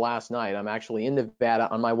Oklahoma last night. I'm actually in Nevada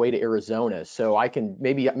on my way to Arizona, so I can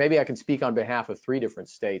maybe I can speak on behalf of 3 different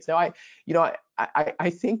states. Now, I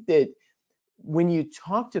think that when you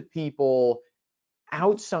talk to people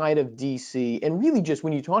outside of DC, and really just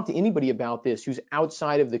when you talk to anybody about this who's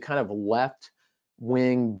outside of the kind of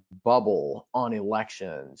left-wing bubble on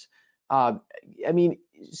elections, I mean,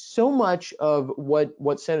 so much of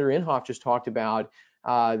what Senator Inhofe just talked about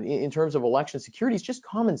in terms of election security is just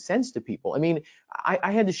common sense to people. I mean,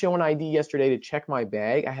 I had to show an ID yesterday to check my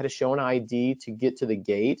bag. I had to show an ID to get to the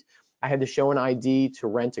gate. I had to show an ID to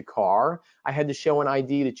rent a car. I had to show an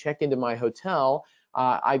ID to check into my hotel.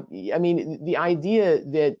 I mean, the idea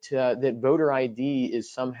that voter ID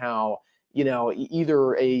is somehow,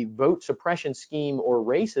 either a vote suppression scheme or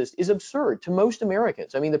racist is absurd to most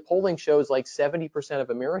Americans. I mean, the polling shows like 70% of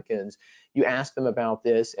Americans, you ask them about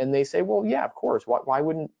this and they say, well, yeah, of course. Why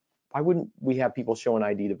wouldn't we have people show an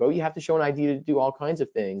ID to vote? You have to show an ID to do all kinds of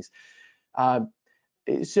things.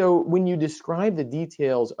 So when you describe the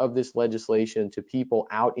details of this legislation to people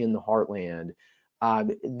out in the heartland,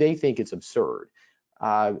 they think it's absurd.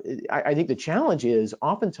 I think the challenge is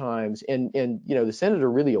oftentimes, and the senator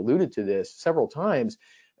really alluded to this several times,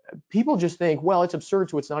 people just think, well, it's absurd,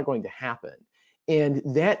 so it's not going to happen. And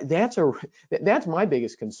that's my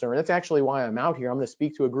biggest concern. That's actually why I'm out here. I'm going to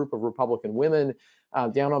speak to a group of Republican women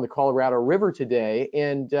down on the Colorado River today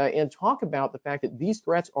and talk about the fact that these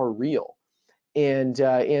threats are real. And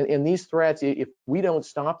these threats, if we don't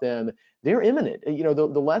stop them, they're imminent.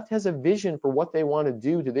 The left has a vision for what they want to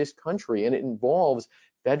do to this country, and it involves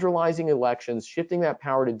federalizing elections, shifting that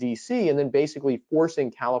power to DC, and then basically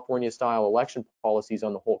forcing California-style election policies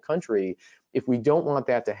on the whole country. If we don't want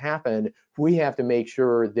that to happen, we have to make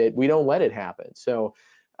sure that we don't let it happen. So,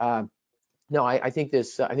 no, I think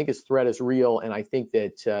this threat is real, and I think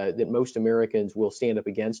that most Americans will stand up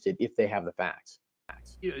against it if they have the facts.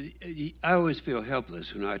 I always feel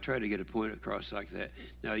helpless when I try to get a point across like that.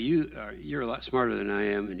 Now you're a lot smarter than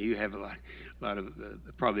I am, and you have a lot of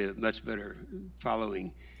probably a much better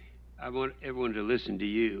following. I want everyone to listen to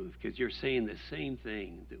you because you're saying the same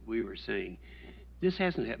thing that we were saying. This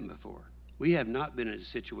hasn't happened before. We have not been in a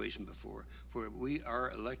situation before where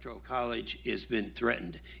our electoral college has been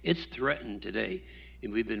threatened. It's threatened today,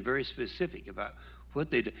 and we've been very specific about what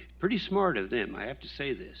they do. Pretty smart of them, I have to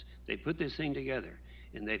say this. They put this thing together,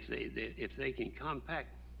 and if they can compact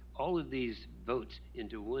all of these votes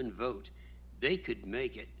into one vote, they could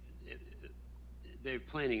make it. They're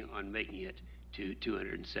planning on making it to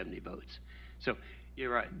 270 votes. So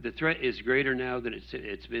you're right. The threat is greater now than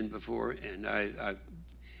it's been before, and I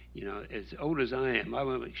you know, as old as I am, I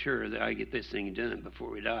want to make sure that I get this thing done before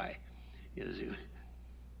we die. You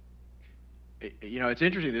know, it's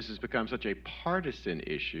interesting this has become such a partisan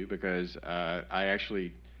issue because I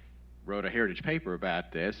actually wrote a Heritage paper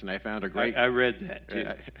about this, and I found a great... I read that, too.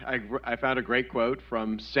 I found a great quote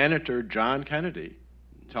from Senator John Kennedy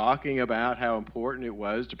talking about how important it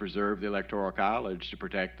was to preserve the Electoral College to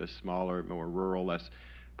protect the smaller, more rural, less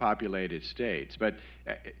populated states. But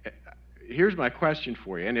here's my question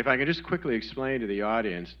for you, and if I can just quickly explain to the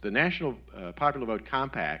audience, the National Popular Vote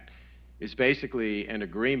Compact is basically an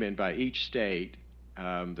agreement by each state.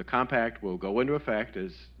 The compact will go into effect,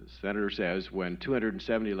 as the Senator says, when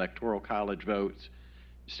 270 Electoral College votes,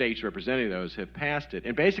 states representing those, have passed it.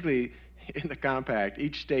 And basically, in the compact,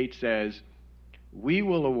 each state says, we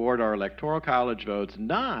will award our Electoral College votes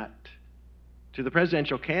not to the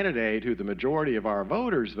presidential candidate who the majority of our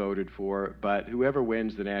voters voted for, but whoever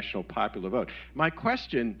wins the national popular vote. My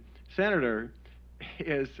question, Senator,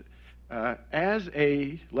 is as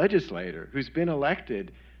a legislator who's been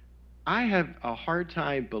elected, I have a hard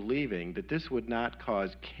time believing that this would not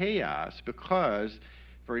cause chaos because,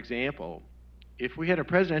 for example, if we had a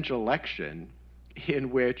presidential election in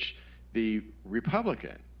which the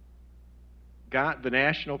Republican got the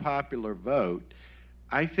national popular vote,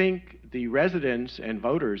 I think the residents and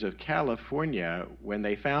voters of California, when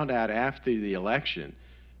they found out after the election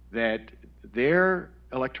that their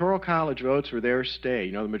Electoral College votes for their state,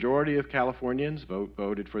 you know, the majority of Californians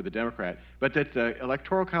voted for the Democrat, but that the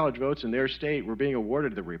Electoral College votes in their state were being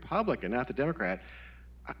awarded to the Republican, not the Democrat,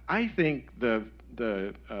 I think the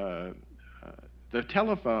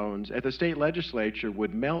telephones at the state legislature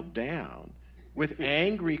would melt down with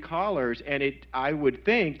angry callers, and I would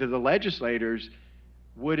think that the legislators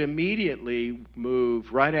would immediately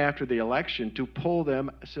move right after the election to pull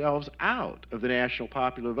themselves out of the National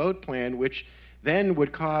Popular Vote Plan, which then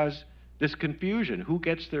would cause this confusion. Who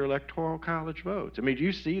gets their Electoral College votes? I mean, do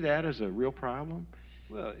you see that as a real problem?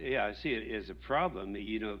 Well, yeah, I see it as a problem,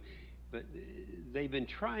 you know, but they've been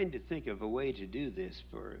trying to think of a way to do this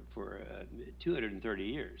for 230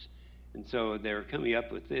 years. And so they're coming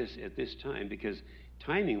up with this at this time because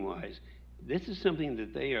timing-wise, this is something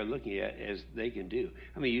that they are looking at as they can do.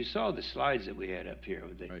 I mean, you saw the slides that we had up here.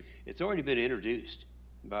 Right. It's already been introduced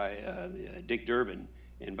by Dick Durbin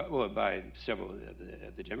and by several of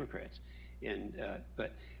the Democrats. And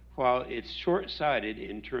but while it's short-sighted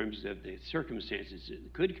in terms of the circumstances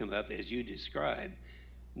that could come up as you described,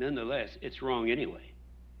 nonetheless, it's wrong anyway.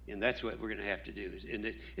 And that's what we're going to have to do.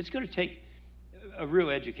 And it's going to take a real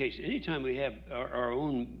education. Anytime we have our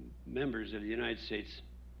own members of the United States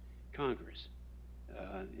Congress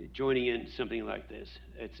joining in something like this,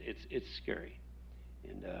 it's scary.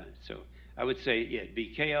 And so I would say, yeah, it'd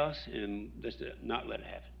be chaos, and let's not let it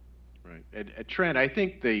happen. Right. And Trent, I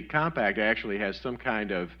think the compact actually has some kind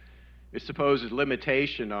of supposed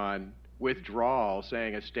limitation on withdrawal,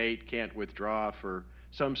 saying a state can't withdraw for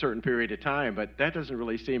some certain period of time, but that doesn't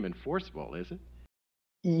really seem enforceable, is it?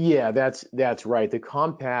 Yeah, that's right. The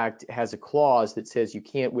compact has a clause that says you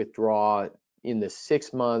can't withdraw in the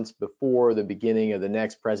 6 months before the beginning of the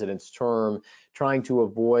next president's term, trying to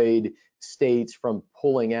avoid states from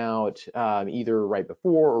pulling out either right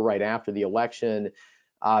before or right after the election.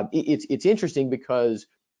 It's interesting because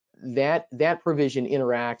that provision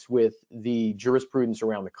interacts with the jurisprudence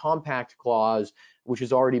around the compact clause, which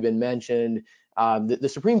has already been mentioned. The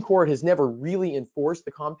Supreme Court has never really enforced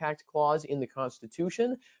the compact clause in the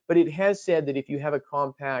Constitution, but it has said that if you have a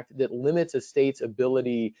compact that limits a state's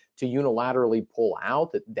ability to unilaterally pull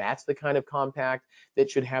out, that's the kind of compact that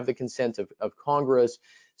should have the consent of Congress.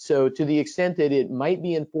 So to the extent that it might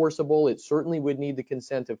be enforceable, it certainly would need the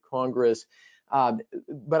consent of Congress.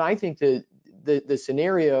 But I think that the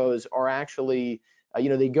scenarios are actually,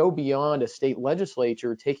 they go beyond a state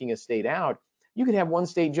legislature taking a state out. You could have one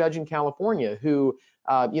state judge in California who,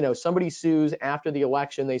 somebody sues after the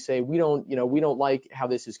election. They say, we don't like how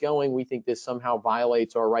this is going. We think this somehow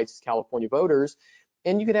violates our rights as California voters.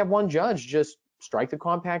 And you could have one judge just strike the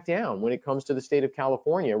compact down when it comes to the state of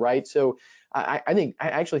California, right? So I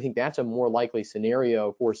actually think that's a more likely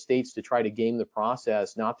scenario for states to try to game the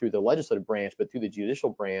process, not through the legislative branch, but through the judicial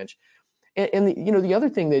branch. And the other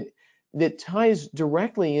thing that ties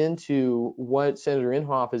directly into what Senator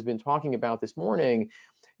Inhofe has been talking about this morning,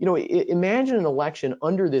 imagine an election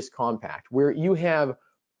under this compact where you have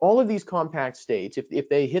all of these compact states. If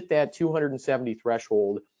they hit that 270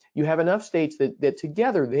 threshold, you have enough states that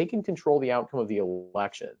together they can control the outcome of the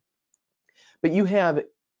election. But you have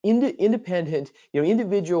independent,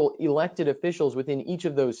 individual elected officials within each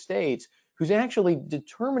of those states who's actually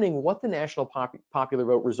determining what the national popular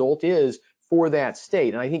vote result is for that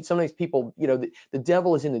state. And I think sometimes people, the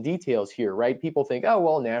devil is in the details here, right? People think, oh,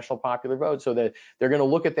 well, national popular vote, so that they're going to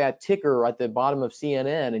look at that ticker at the bottom of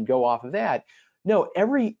CNN and go off of that. No,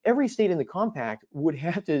 every state in the compact would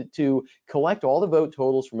have to collect all the vote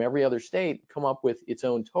totals from every other state, come up with its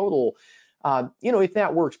own total. If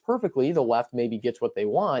that works perfectly, the left maybe gets what they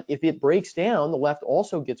want. If it breaks down, the left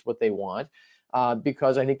also gets what they want,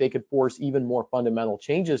 because I think they could force even more fundamental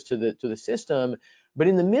changes to the system. But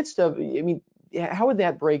in the midst of, how would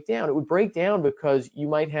that break down? It would break down because you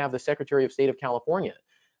might have the Secretary of State of California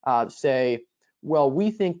say, well, we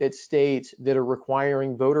think that states that are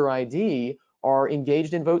requiring voter ID are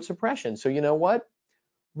engaged in vote suppression. So you know what?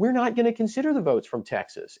 We're not going to consider the votes from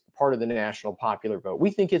Texas part of the national popular vote.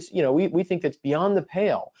 We think it's, we think that's beyond the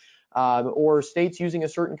pale, or states using a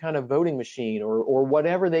certain kind of voting machine, or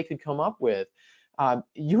whatever they could come up with.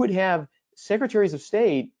 You would have secretaries of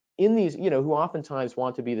state in these, who oftentimes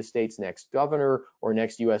want to be the state's next governor or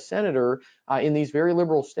next U.S. senator in these very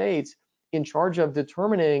liberal states, in charge of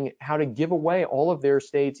determining how to give away all of their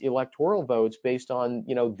state's electoral votes based on,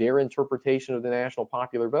 their interpretation of the national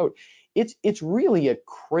popular vote. It's really a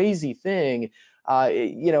crazy thing.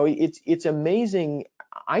 It's amazing,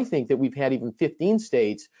 I think, that we've had even 15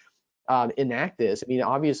 states enact this.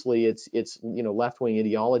 Obviously it's left-wing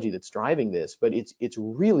ideology that's driving this, but it's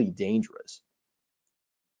really dangerous.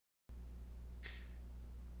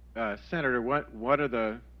 Senator, what are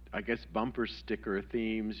the, I guess, bumper sticker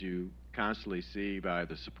themes you constantly see by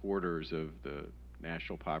the supporters of the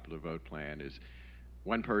National Popular Vote Plan? Is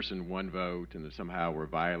one person, one vote, and that somehow we're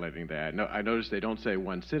violating that? No, I noticed they don't say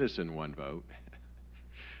one citizen, one vote.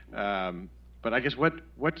 But I guess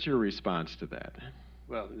what's your response to that?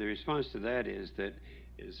 Well, the response to that is that,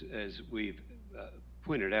 as we've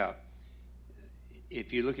pointed out,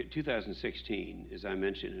 if you look at 2016, as I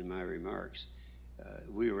mentioned in my remarks,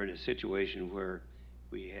 we were in a situation where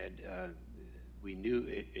we had we knew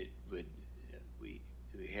we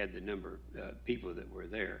had the number of people that were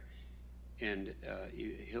there, and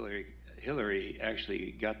Hillary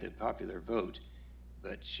actually got the popular vote,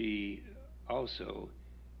 but she also,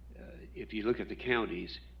 if you look at the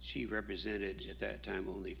counties, she represented at that time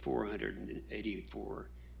only 484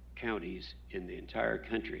 counties in the entire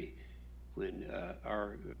country, when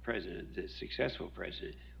our president, the successful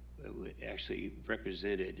president, actually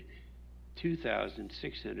represented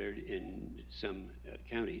 2,600 in some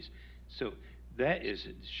counties. So that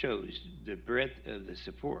shows the breadth of the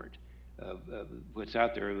support of what's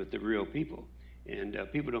out there with the real people, and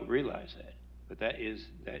people don't realize that, but that is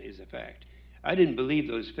a fact. I didn't believe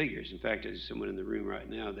those figures. In fact, there's someone in the room right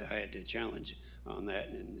now that I had to challenge on that,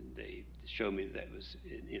 and they showed me that was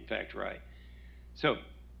in fact right. So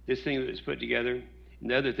this thing that was put together, and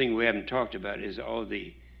the other thing we haven't talked about is all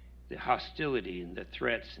the hostility and the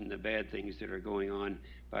threats and the bad things that are going on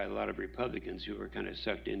by a lot of Republicans who are kind of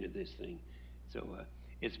sucked into this thing. So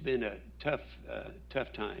it's been a tough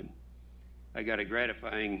time. I got a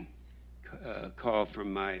gratifying call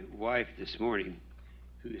from my wife this morning,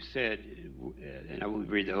 who said, and I won't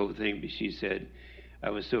read the whole thing, but she said,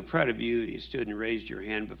 "I was so proud of you. You stood and raised your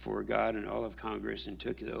hand before God and all of Congress and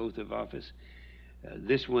took the oath of office.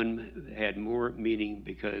 This one had more meaning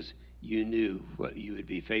because you knew what you would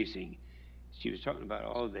be facing." She was talking about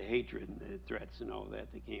all of the hatred and the threats and all that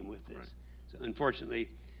came with this. Right. So unfortunately,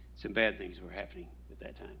 some bad things were happening at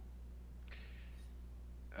that time.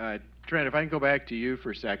 Trent, if I can go back to you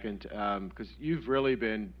for a second, because you've really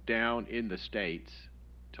been down in the states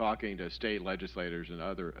talking to state legislators and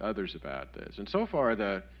others about this. And so far,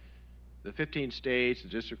 the 15 states, the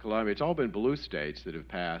District of Columbia, it's all been blue states that have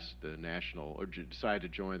passed the national, or decided to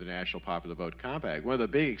join the National Popular Vote Compact. One of the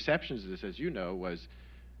big exceptions to this, as you know, was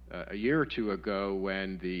a year or two ago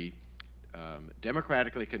when the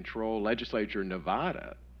democratically controlled legislature in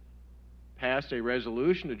Nevada passed a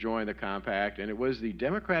resolution to join the compact, and it was the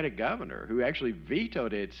Democratic governor who actually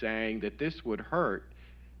vetoed it, saying that this would hurt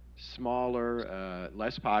smaller,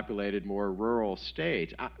 less populated, more rural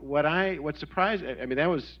states. What surprised, I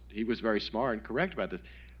mean, he was very smart and correct about this.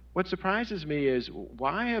 What surprises me is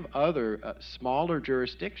why have other smaller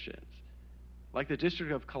jurisdictions, like the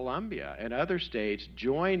District of Columbia and other states,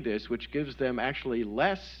 joined this, which gives them actually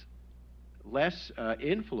less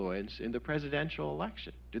influence in the presidential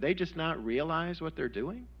election? Do they just not realize what they're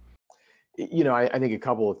doing? You know, I think a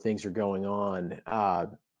couple of things are going on.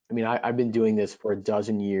 I mean, I've been doing this for a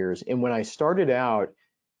dozen years, and when I started out,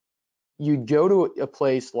 you'd go to a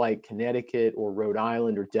place like Connecticut or Rhode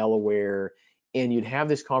Island or Delaware, and you'd have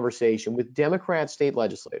this conversation with Democrat state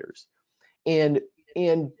legislators, and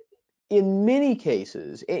in many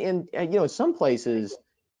cases, and you know, in some places,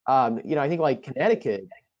 you know, I think like Connecticut,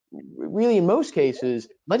 really in most cases,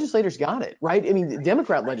 legislators got it right. I mean,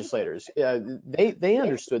 Democrat legislators, they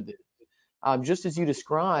understood this, just as you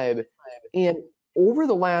describe, and over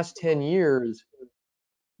the last 10 years,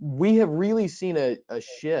 we have really seen a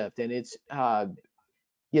shift, and it's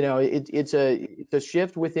you know, it's a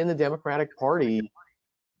shift within the Democratic Party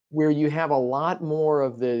where you have a lot more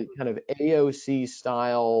of the kind of AOC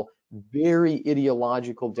style, very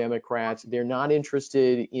ideological Democrats. They're not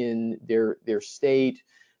interested in their state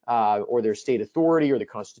or their state authority or the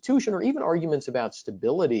Constitution or even arguments about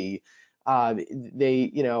stability.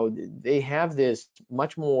 They, you know, they have this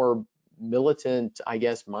much more militant, I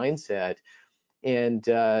guess, mindset.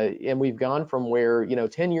 And we've gone from where, you know,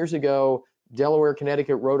 10 years ago, Delaware,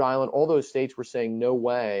 Connecticut, Rhode Island, all those states were saying no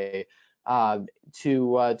way,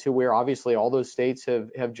 to where obviously all those states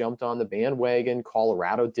have jumped on the bandwagon.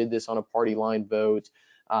 Colorado did this on a party line vote.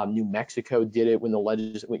 New Mexico did it when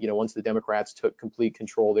once the Democrats took complete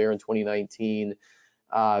control there in 2019.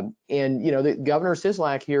 And you know, the Governor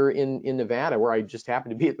Sisolak here in Nevada, where I just happen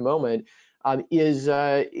to be at the moment, is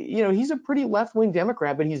you know, he's a pretty left-wing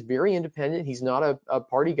Democrat, but he's very independent. He's not a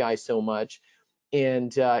party guy so much,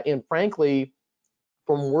 and frankly,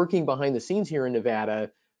 from working behind the scenes here in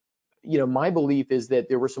Nevada, you know, my belief is that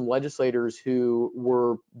there were some legislators who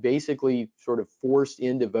were basically sort of forced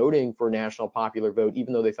into voting for national popular vote,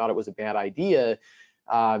 even though they thought it was a bad idea.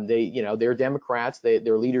 You know, they're Democrats.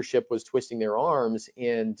 Their leadership was twisting their arms,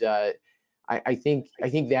 and I think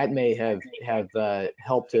that may have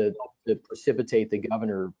helped to precipitate the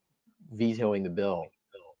governor vetoing the bill.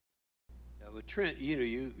 Well, Trent, you know,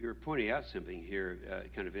 you're pointing out something here,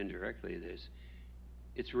 kind of indirectly.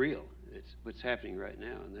 It's real. It's what's happening right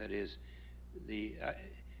now, and that is you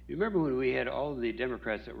remember when we had all of the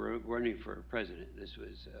Democrats that were running for president? This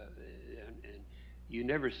was, and you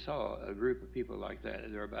never saw a group of people like that.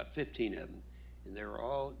 There were about 15 of them, and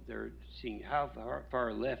they're seeing how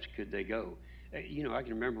far left could they go. You know, I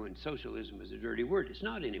can remember when socialism was a dirty word. It's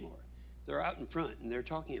not anymore. They're out in front, and they're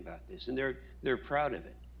talking about this, and they're proud of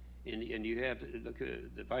it. And you have, look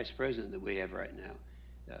at the vice president that we have right now.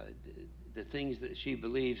 The things that she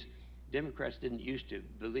believes, Democrats didn't used to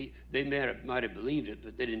believe. They might have believed it,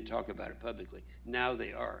 but they didn't talk about it publicly. Now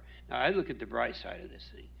they are. Now I look at the bright side of this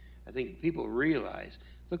thing. I think people realize,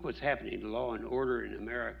 look what's happening to law and order in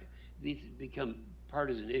America. These become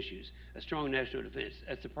partisan issues. A strong national defense,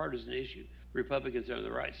 that's a partisan issue. Republicans are on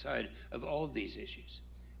the right side of all of these issues.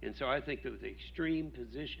 And so I think that with the extreme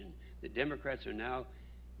position that Democrats are now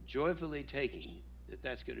joyfully taking,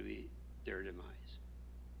 that's going to be their demise.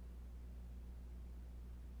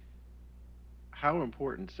 How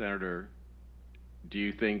important, Senator, do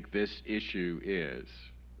you think this issue is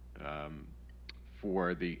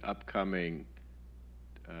for the upcoming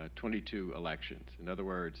 22 elections? In other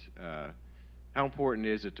words, how important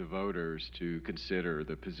is it to voters to consider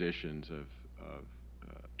the positions of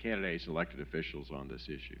candidates and elected officials on this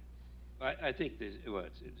issue? I think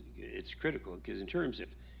it's critical, because in terms of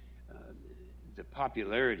the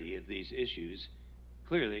popularity of these issues,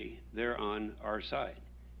 clearly they're on our side.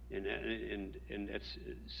 And that's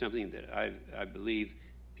something that I believe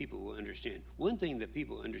people will understand. One thing that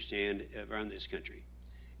people understand around this country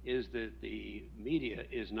is that the media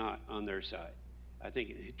is not on their side. I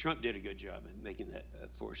think Trump did a good job in making that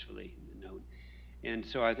forcefully known. And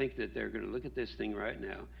so I think that they're going to look at this thing right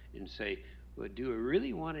now and say, well, do we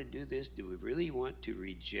really want to do this? Do we really want to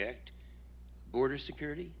reject border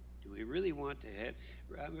security? Do we really want to have,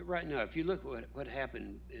 right now, if you look at what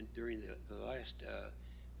happened during the last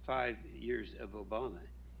 5 years of Obama,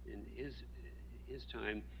 in his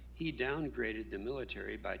time, he downgraded the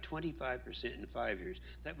military by 25% in 5 years.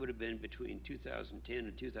 That would have been between 2010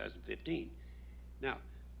 and 2015. Now,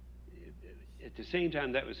 at the same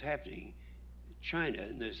time that was happening, China,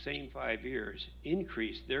 in the same 5 years,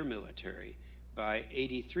 increased their military by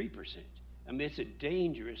 83%. I mean, it's a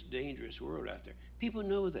dangerous, dangerous world out there. People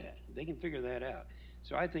know that. They can figure that out.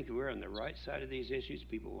 So I think we're on the right side of these issues.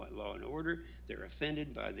 People want law and order. They're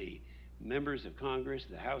offended by the members of Congress,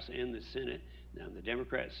 the House and the Senate, on the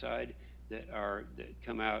Democrat side, that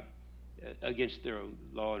come out against their own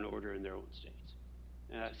law and order in their own states.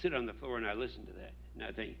 And I sit on the floor and I listen to that. And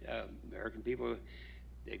I think American people,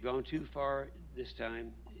 they've gone too far this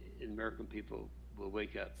time, and American people will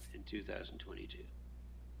wake up in 2022.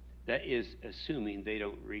 That is assuming they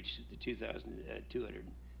don't reach the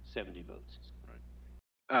 270 votes.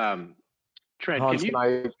 Right. Trent, Hans, can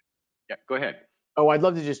you? Yeah, go ahead. Oh, I'd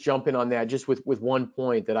love to just jump in on that, just with one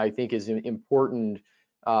point that I think is important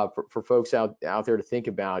for folks out there to think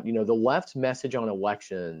about. You know, the left's message on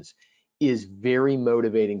elections is very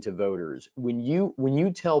motivating to voters. When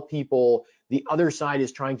you tell people the other side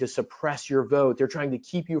is trying to suppress your vote, they're trying to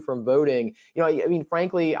keep you from voting. You know, I mean,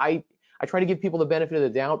 frankly, I try to give people the benefit of the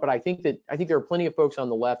doubt, but I think there are plenty of folks on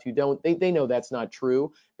the left who don't. They know that's not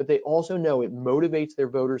true, but they also know it motivates their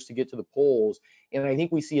voters to get to the polls. And I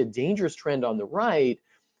think we see a dangerous trend on the right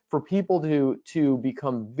for people to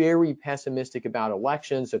become very pessimistic about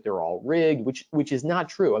elections, that they're all rigged, which is not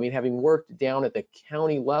true. I mean, having worked down at the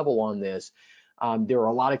county level on this, there are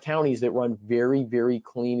a lot of counties that run very, very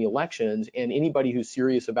clean elections, and anybody who's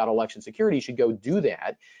serious about election security should go do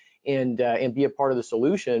that and be a part of the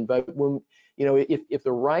solution. But when, you know, if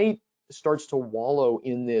the right starts to wallow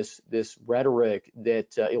in this rhetoric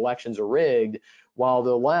that elections are rigged, while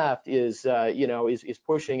the left is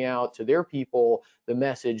pushing out to their people the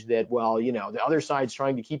message that, well, you know, the other side's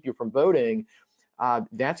trying to keep you from voting,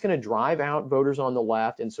 that's going to drive out voters on the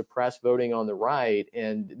left and suppress voting on the right.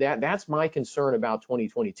 And that's my concern about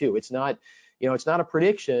 2022. It's not, you know, it's not a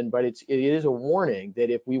prediction, but it is a warning that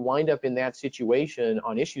if we wind up in that situation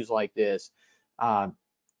on issues like this,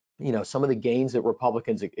 you know, some of the gains that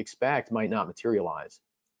Republicans expect might not materialize.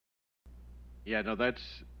 Yeah, no,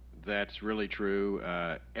 that's really true.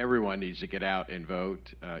 Everyone needs to get out and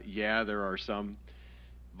vote. Yeah, there are some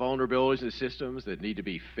vulnerabilities in the systems that need to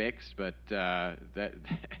be fixed, but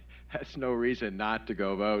that's no reason not to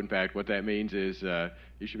go vote. In fact, what that means is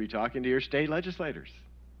you should be talking to your state legislators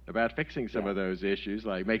about fixing some of those issues,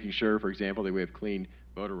 like making sure, for example, that we have clean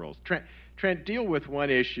voter rolls. Trent, deal with one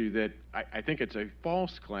issue that I think it's a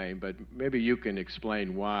false claim, but maybe you can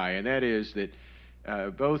explain why, and that is that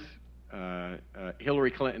both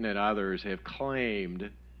Hillary Clinton and others have claimed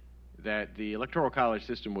that the Electoral College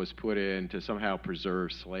system was put in to somehow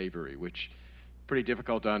preserve slavery, which is pretty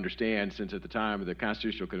difficult to understand since at the time of the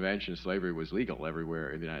Constitutional Convention, slavery was legal everywhere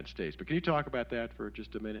in the United States. But can you talk about that for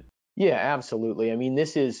just a minute? Yeah, absolutely. I mean,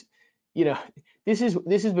 this has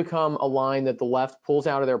become a line that the left pulls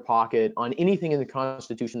out of their pocket on anything in the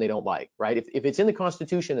Constitution they don't like, right? If it's in the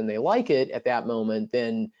Constitution and they like it at that moment,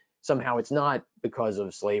 then somehow it's not because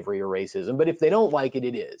of slavery or racism. But if they don't like it,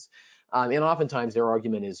 it is. And oftentimes their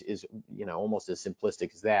argument is you know, almost as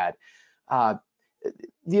simplistic as that.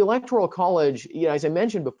 The Electoral College, you know, as I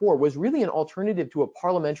mentioned before, was really an alternative to a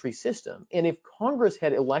parliamentary system. And if Congress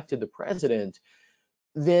had elected the president,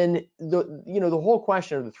 then the whole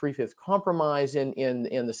question of the 3/5 compromise and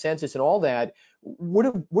the census and all that would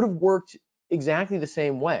have worked exactly the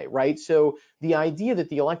same way, right? So the idea that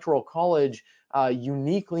the Electoral College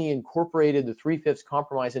uniquely incorporated the 3/5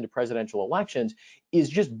 compromise into presidential elections is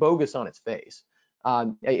just bogus on its face.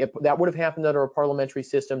 That would have happened under a parliamentary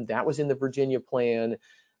system. That was in the Virginia plan.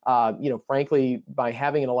 You know, frankly, by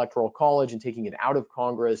having an Electoral College and taking it out of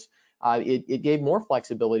Congress, it gave more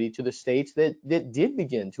flexibility to the states that did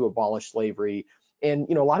begin to abolish slavery. And,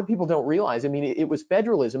 you know, a lot of people don't realize, I mean, it was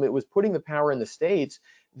federalism. It was putting the power in the states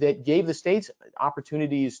that gave the states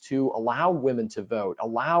opportunities to allow women to vote,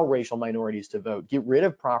 allow racial minorities to vote, get rid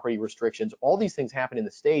of property restrictions. All these things happen in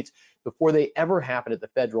the states before they ever happen at the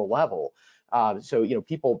federal level. So, you know,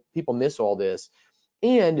 people miss all this.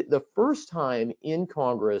 And the first time in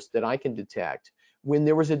Congress that I can detect, when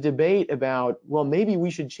there was a debate about, well, maybe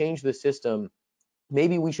we should change the system,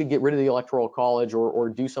 maybe we should get rid of the Electoral College or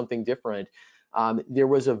do something different. There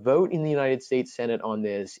was a vote in the United States Senate on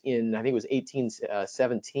this in, I think it was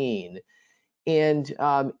 1817, and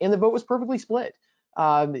the vote was perfectly split.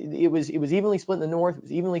 It was evenly split in the North, it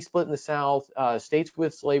was evenly split in the South, states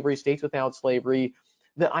with slavery, states without slavery.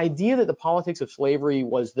 The idea that the politics of slavery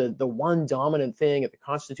was the one dominant thing at the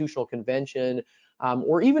Constitutional Convention,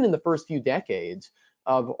 or even in the first few decades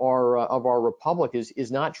of our republic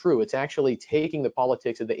is not true. It's actually taking the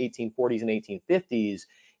politics of the 1840s and 1850s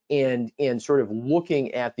and sort of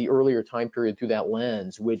looking at the earlier time period through that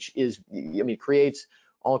lens, which is, I mean, creates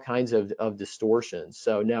all kinds of distortions.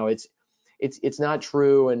 So no, it's not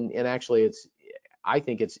true, and actually I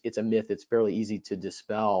think it's a myth that's fairly easy to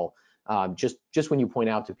dispel. Just when you point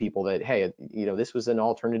out to people that, hey, this was an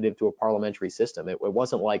alternative to a parliamentary system. It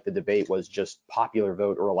wasn't like the debate was just popular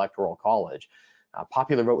vote or electoral college.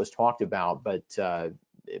 Popular vote was talked about, but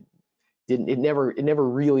it never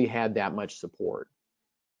really had that much support.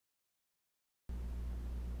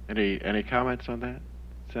 Any comments on that,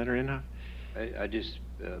 Senator Inhofe?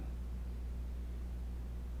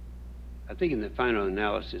 I think in the final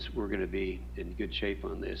analysis, we're going to be in good shape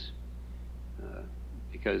on this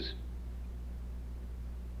because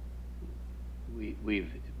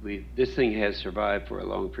this thing has survived for a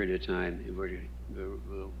long period of time, and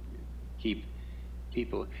we'll keep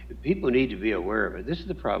people need to be aware of it. This is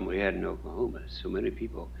the problem we had in Oklahoma. So many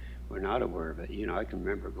people were not aware of it. I can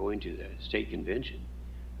remember going to the state convention.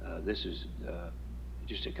 This is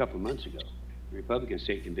just a couple of months ago, the Republican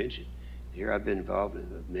state convention. Here I've been involved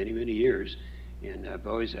in many years, and I've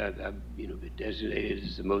been designated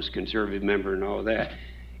as the most conservative member and all of that.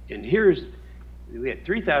 And we had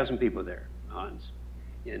 3,000 people there, Hans,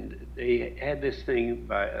 and they had this thing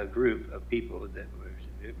by a group of people that were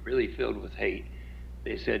really filled with hate.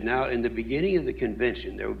 They said, now in the beginning of the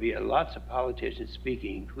convention, there will be lots of politicians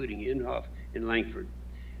speaking, including Inhofe and Lankford.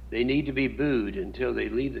 They need to be booed until they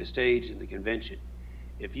leave the stage in the convention.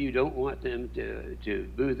 If you don't want them to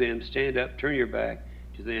boo them, stand up, turn your back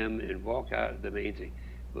to them, and walk out of the main thing.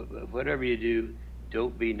 But whatever you do,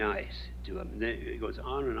 don't be nice to them. And then it goes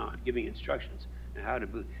on and on, giving instructions on how to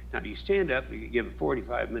boo. Now, you stand up, you give a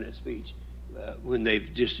 45-minute speech when they've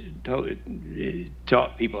just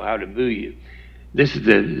taught people how to boo you. This is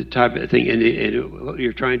the type of thing, and what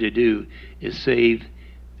you're trying to do is save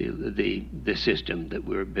the system that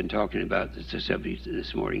we've been talking about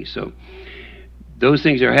this morning. So those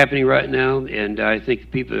things are happening right now, and I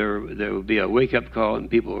think there will be a wake-up call, and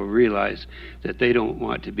people will realize that they don't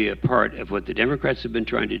want to be a part of what the Democrats have been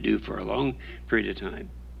trying to do for a long period of time,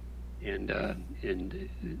 and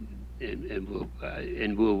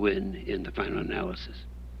we'll win in the final analysis.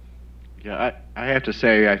 Yeah, I have to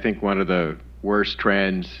say, I think one of the worst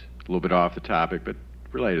trends, a little bit off the topic, but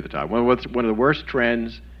related to the topic, one of the worst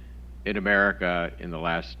trends in America in the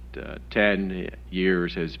last 10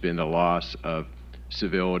 years has been the loss of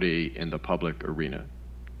civility in the public arena.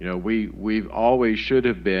 We've always should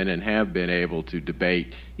have been and have been able to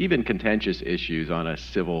debate even contentious issues on a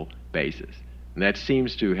civil basis. And that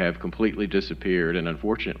seems to have completely disappeared, and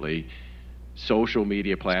unfortunately, social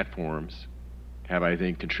media platforms have, I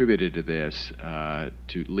think, contributed to this,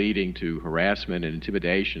 to leading to harassment and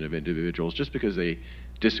intimidation of individuals just because they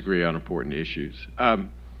disagree on important issues.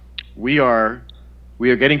 We are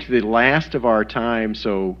getting to the last of our time,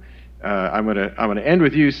 so I'm gonna end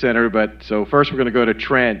with you, Senator. But so first we're going to go to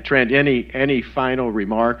Trent. Trent, any final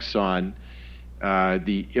remarks on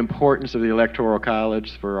the importance of the Electoral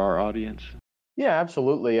College for our audience? Yeah,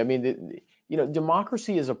 absolutely. I mean,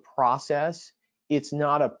 democracy is a process. It's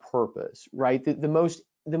not a purpose, right? The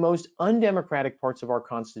most undemocratic parts of our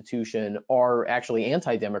Constitution are actually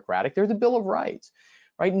anti-democratic. They're the Bill of Rights,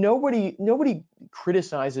 right? Nobody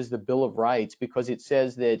criticizes the Bill of Rights because it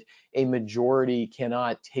says that a majority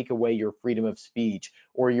cannot take away your freedom of speech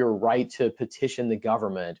or your right to petition the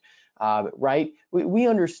government, right? We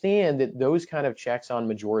understand that those kind of checks on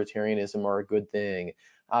majoritarianism are a good thing.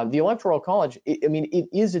 The Electoral College, it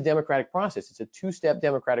is a democratic process. It's a two-step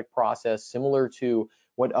democratic process similar to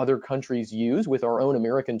what other countries use with our own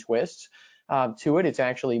American twists to it. It's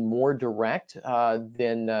actually more direct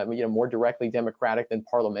more directly democratic than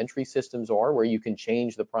parliamentary systems are, where you can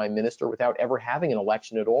change the prime minister without ever having an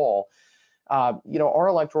election at all. Our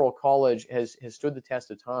Electoral College has stood the test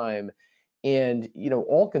of time. And,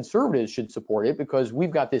 all conservatives should support it because we've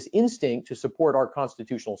got this instinct to support our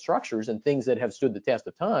constitutional structures and things that have stood the test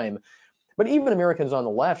of time. But even Americans on the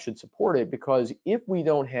left should support it because if we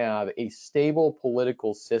don't have a stable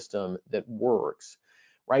political system that works,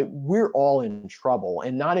 right, we're all in trouble,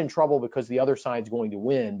 and not in trouble because the other side's going to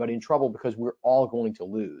win, but in trouble because we're all going to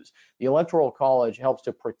lose. The Electoral College helps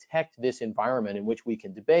to protect this environment in which we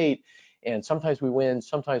can debate, and sometimes we win,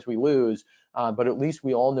 sometimes we lose, but at least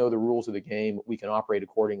we all know the rules of the game. We can operate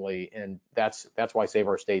accordingly, and that's why Save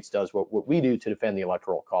Our States does what we do to defend the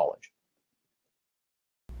Electoral College.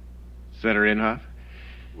 Senator Inhofe?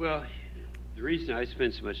 Well, the reason I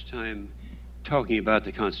spend so much time talking about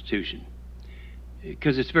the Constitution,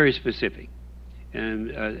 because it's very specific,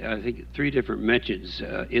 and I think 3 different mentions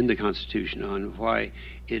in the Constitution on why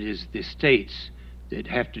it is the states that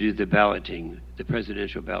have to do the balloting, the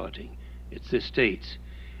presidential balloting. It's the states.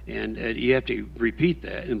 And you have to repeat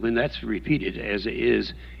that. And when that's repeated, as it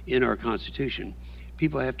is in our Constitution,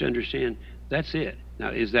 people have to understand that's it. Now,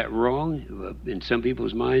 is that wrong? In some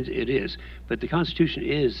people's minds, it is. But the Constitution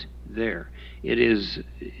is there. It is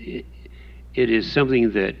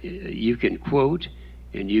something that you can quote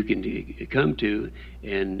and you can come to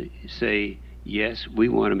and say, yes, we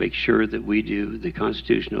want to make sure that we do the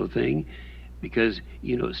constitutional thing because,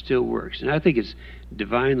 you know, it still works. And I think it's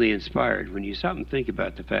divinely inspired when you stop and think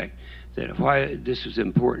about the fact that why this was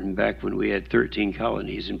important back when we had 13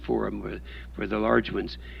 colonies and 4 of them were the large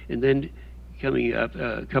ones. And then coming up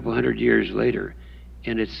a couple hundred years later,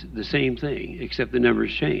 and it's the same thing, except the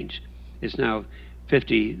numbers change. It's now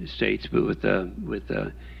 50 states, but with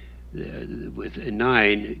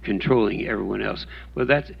 9 controlling everyone else. Well,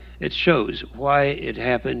 it shows why it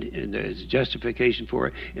happened, and there's justification for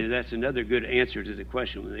it. And that's another good answer to the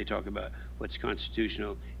question when they talk about what's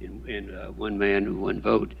constitutional in one man, one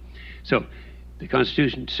vote. So the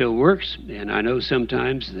Constitution still works, and I know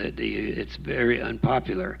sometimes that it's very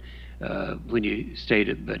unpopular when you state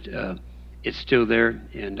it, but it's still there,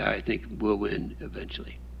 and I think we'll win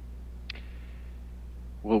eventually.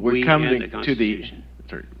 Well, we're coming to the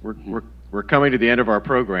we're coming to the end of our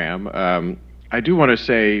program. I do want to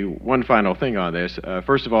say one final thing on this.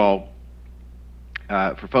 First of all,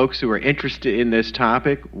 for folks who are interested in this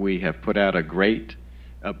topic, we have put out a great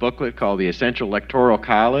booklet called The Essential Electoral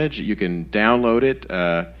College. You can download it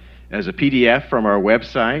as a PDF from our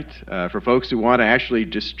website. For folks who want to actually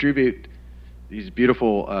distribute these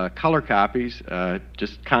beautiful color copies,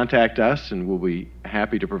 just contact us and we'll be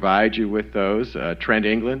happy to provide you with those. Trent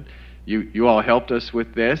England, you all helped us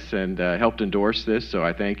with this and helped endorse this, so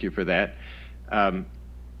I thank you for that.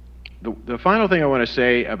 The final thing I want to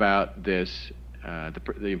say about this,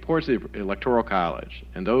 the importance of the Electoral College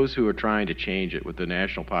and those who are trying to change it with the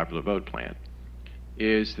National Popular Vote Plan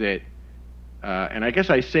is that, and I guess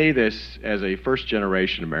I say this as a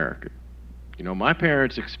first-generation American, you know, my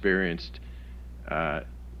parents experienced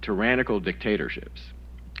tyrannical dictatorships.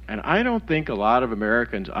 And I don't think a lot of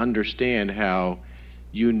Americans understand how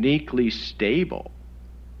uniquely stable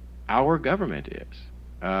our government is.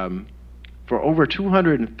 For over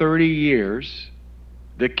 230 years,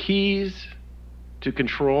 the keys to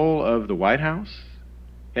control of the White House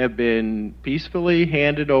have been peacefully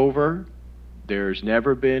handed over. There's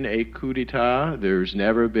never been a coup d'etat. There's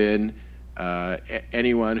never been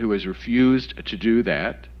anyone who has refused to do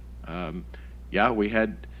that. Yeah, we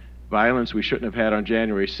had violence we shouldn't have had on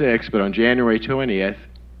January 6th, but on January 20th,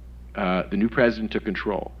 the new president took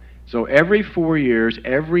control. So every 4 years,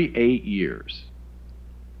 every 8 years,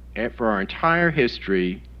 for our entire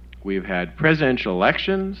history, we've had presidential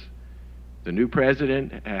elections, the new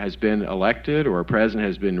president has been elected or a president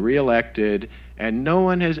has been reelected, and no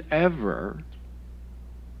one has ever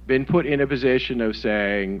been put in a position of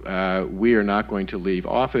saying, we are not going to leave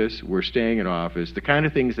office, we're staying in office. The kind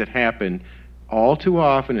of things that happen all too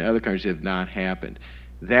often in other countries have not happened.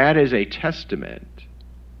 That is a testament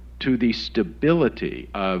to the stability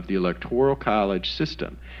of the Electoral College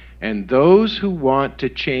system. And those who want to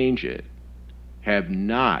change it have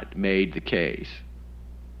not made the case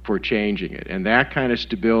for changing it. And that kind of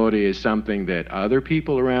stability is something that other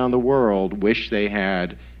people around the world wish they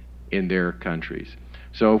had in their countries.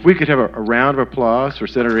 So if we could have a round of applause for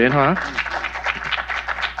Senator Inhofe.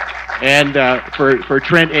 And for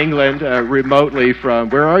Trent England, remotely from,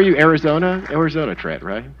 where are you, Arizona? Arizona, Trent,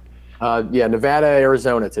 right? Yeah, Nevada,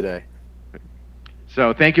 Arizona today.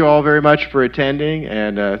 So thank you all very much for attending,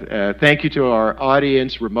 and thank you to our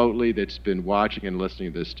audience remotely that's been watching and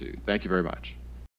listening to this too. Thank you very much.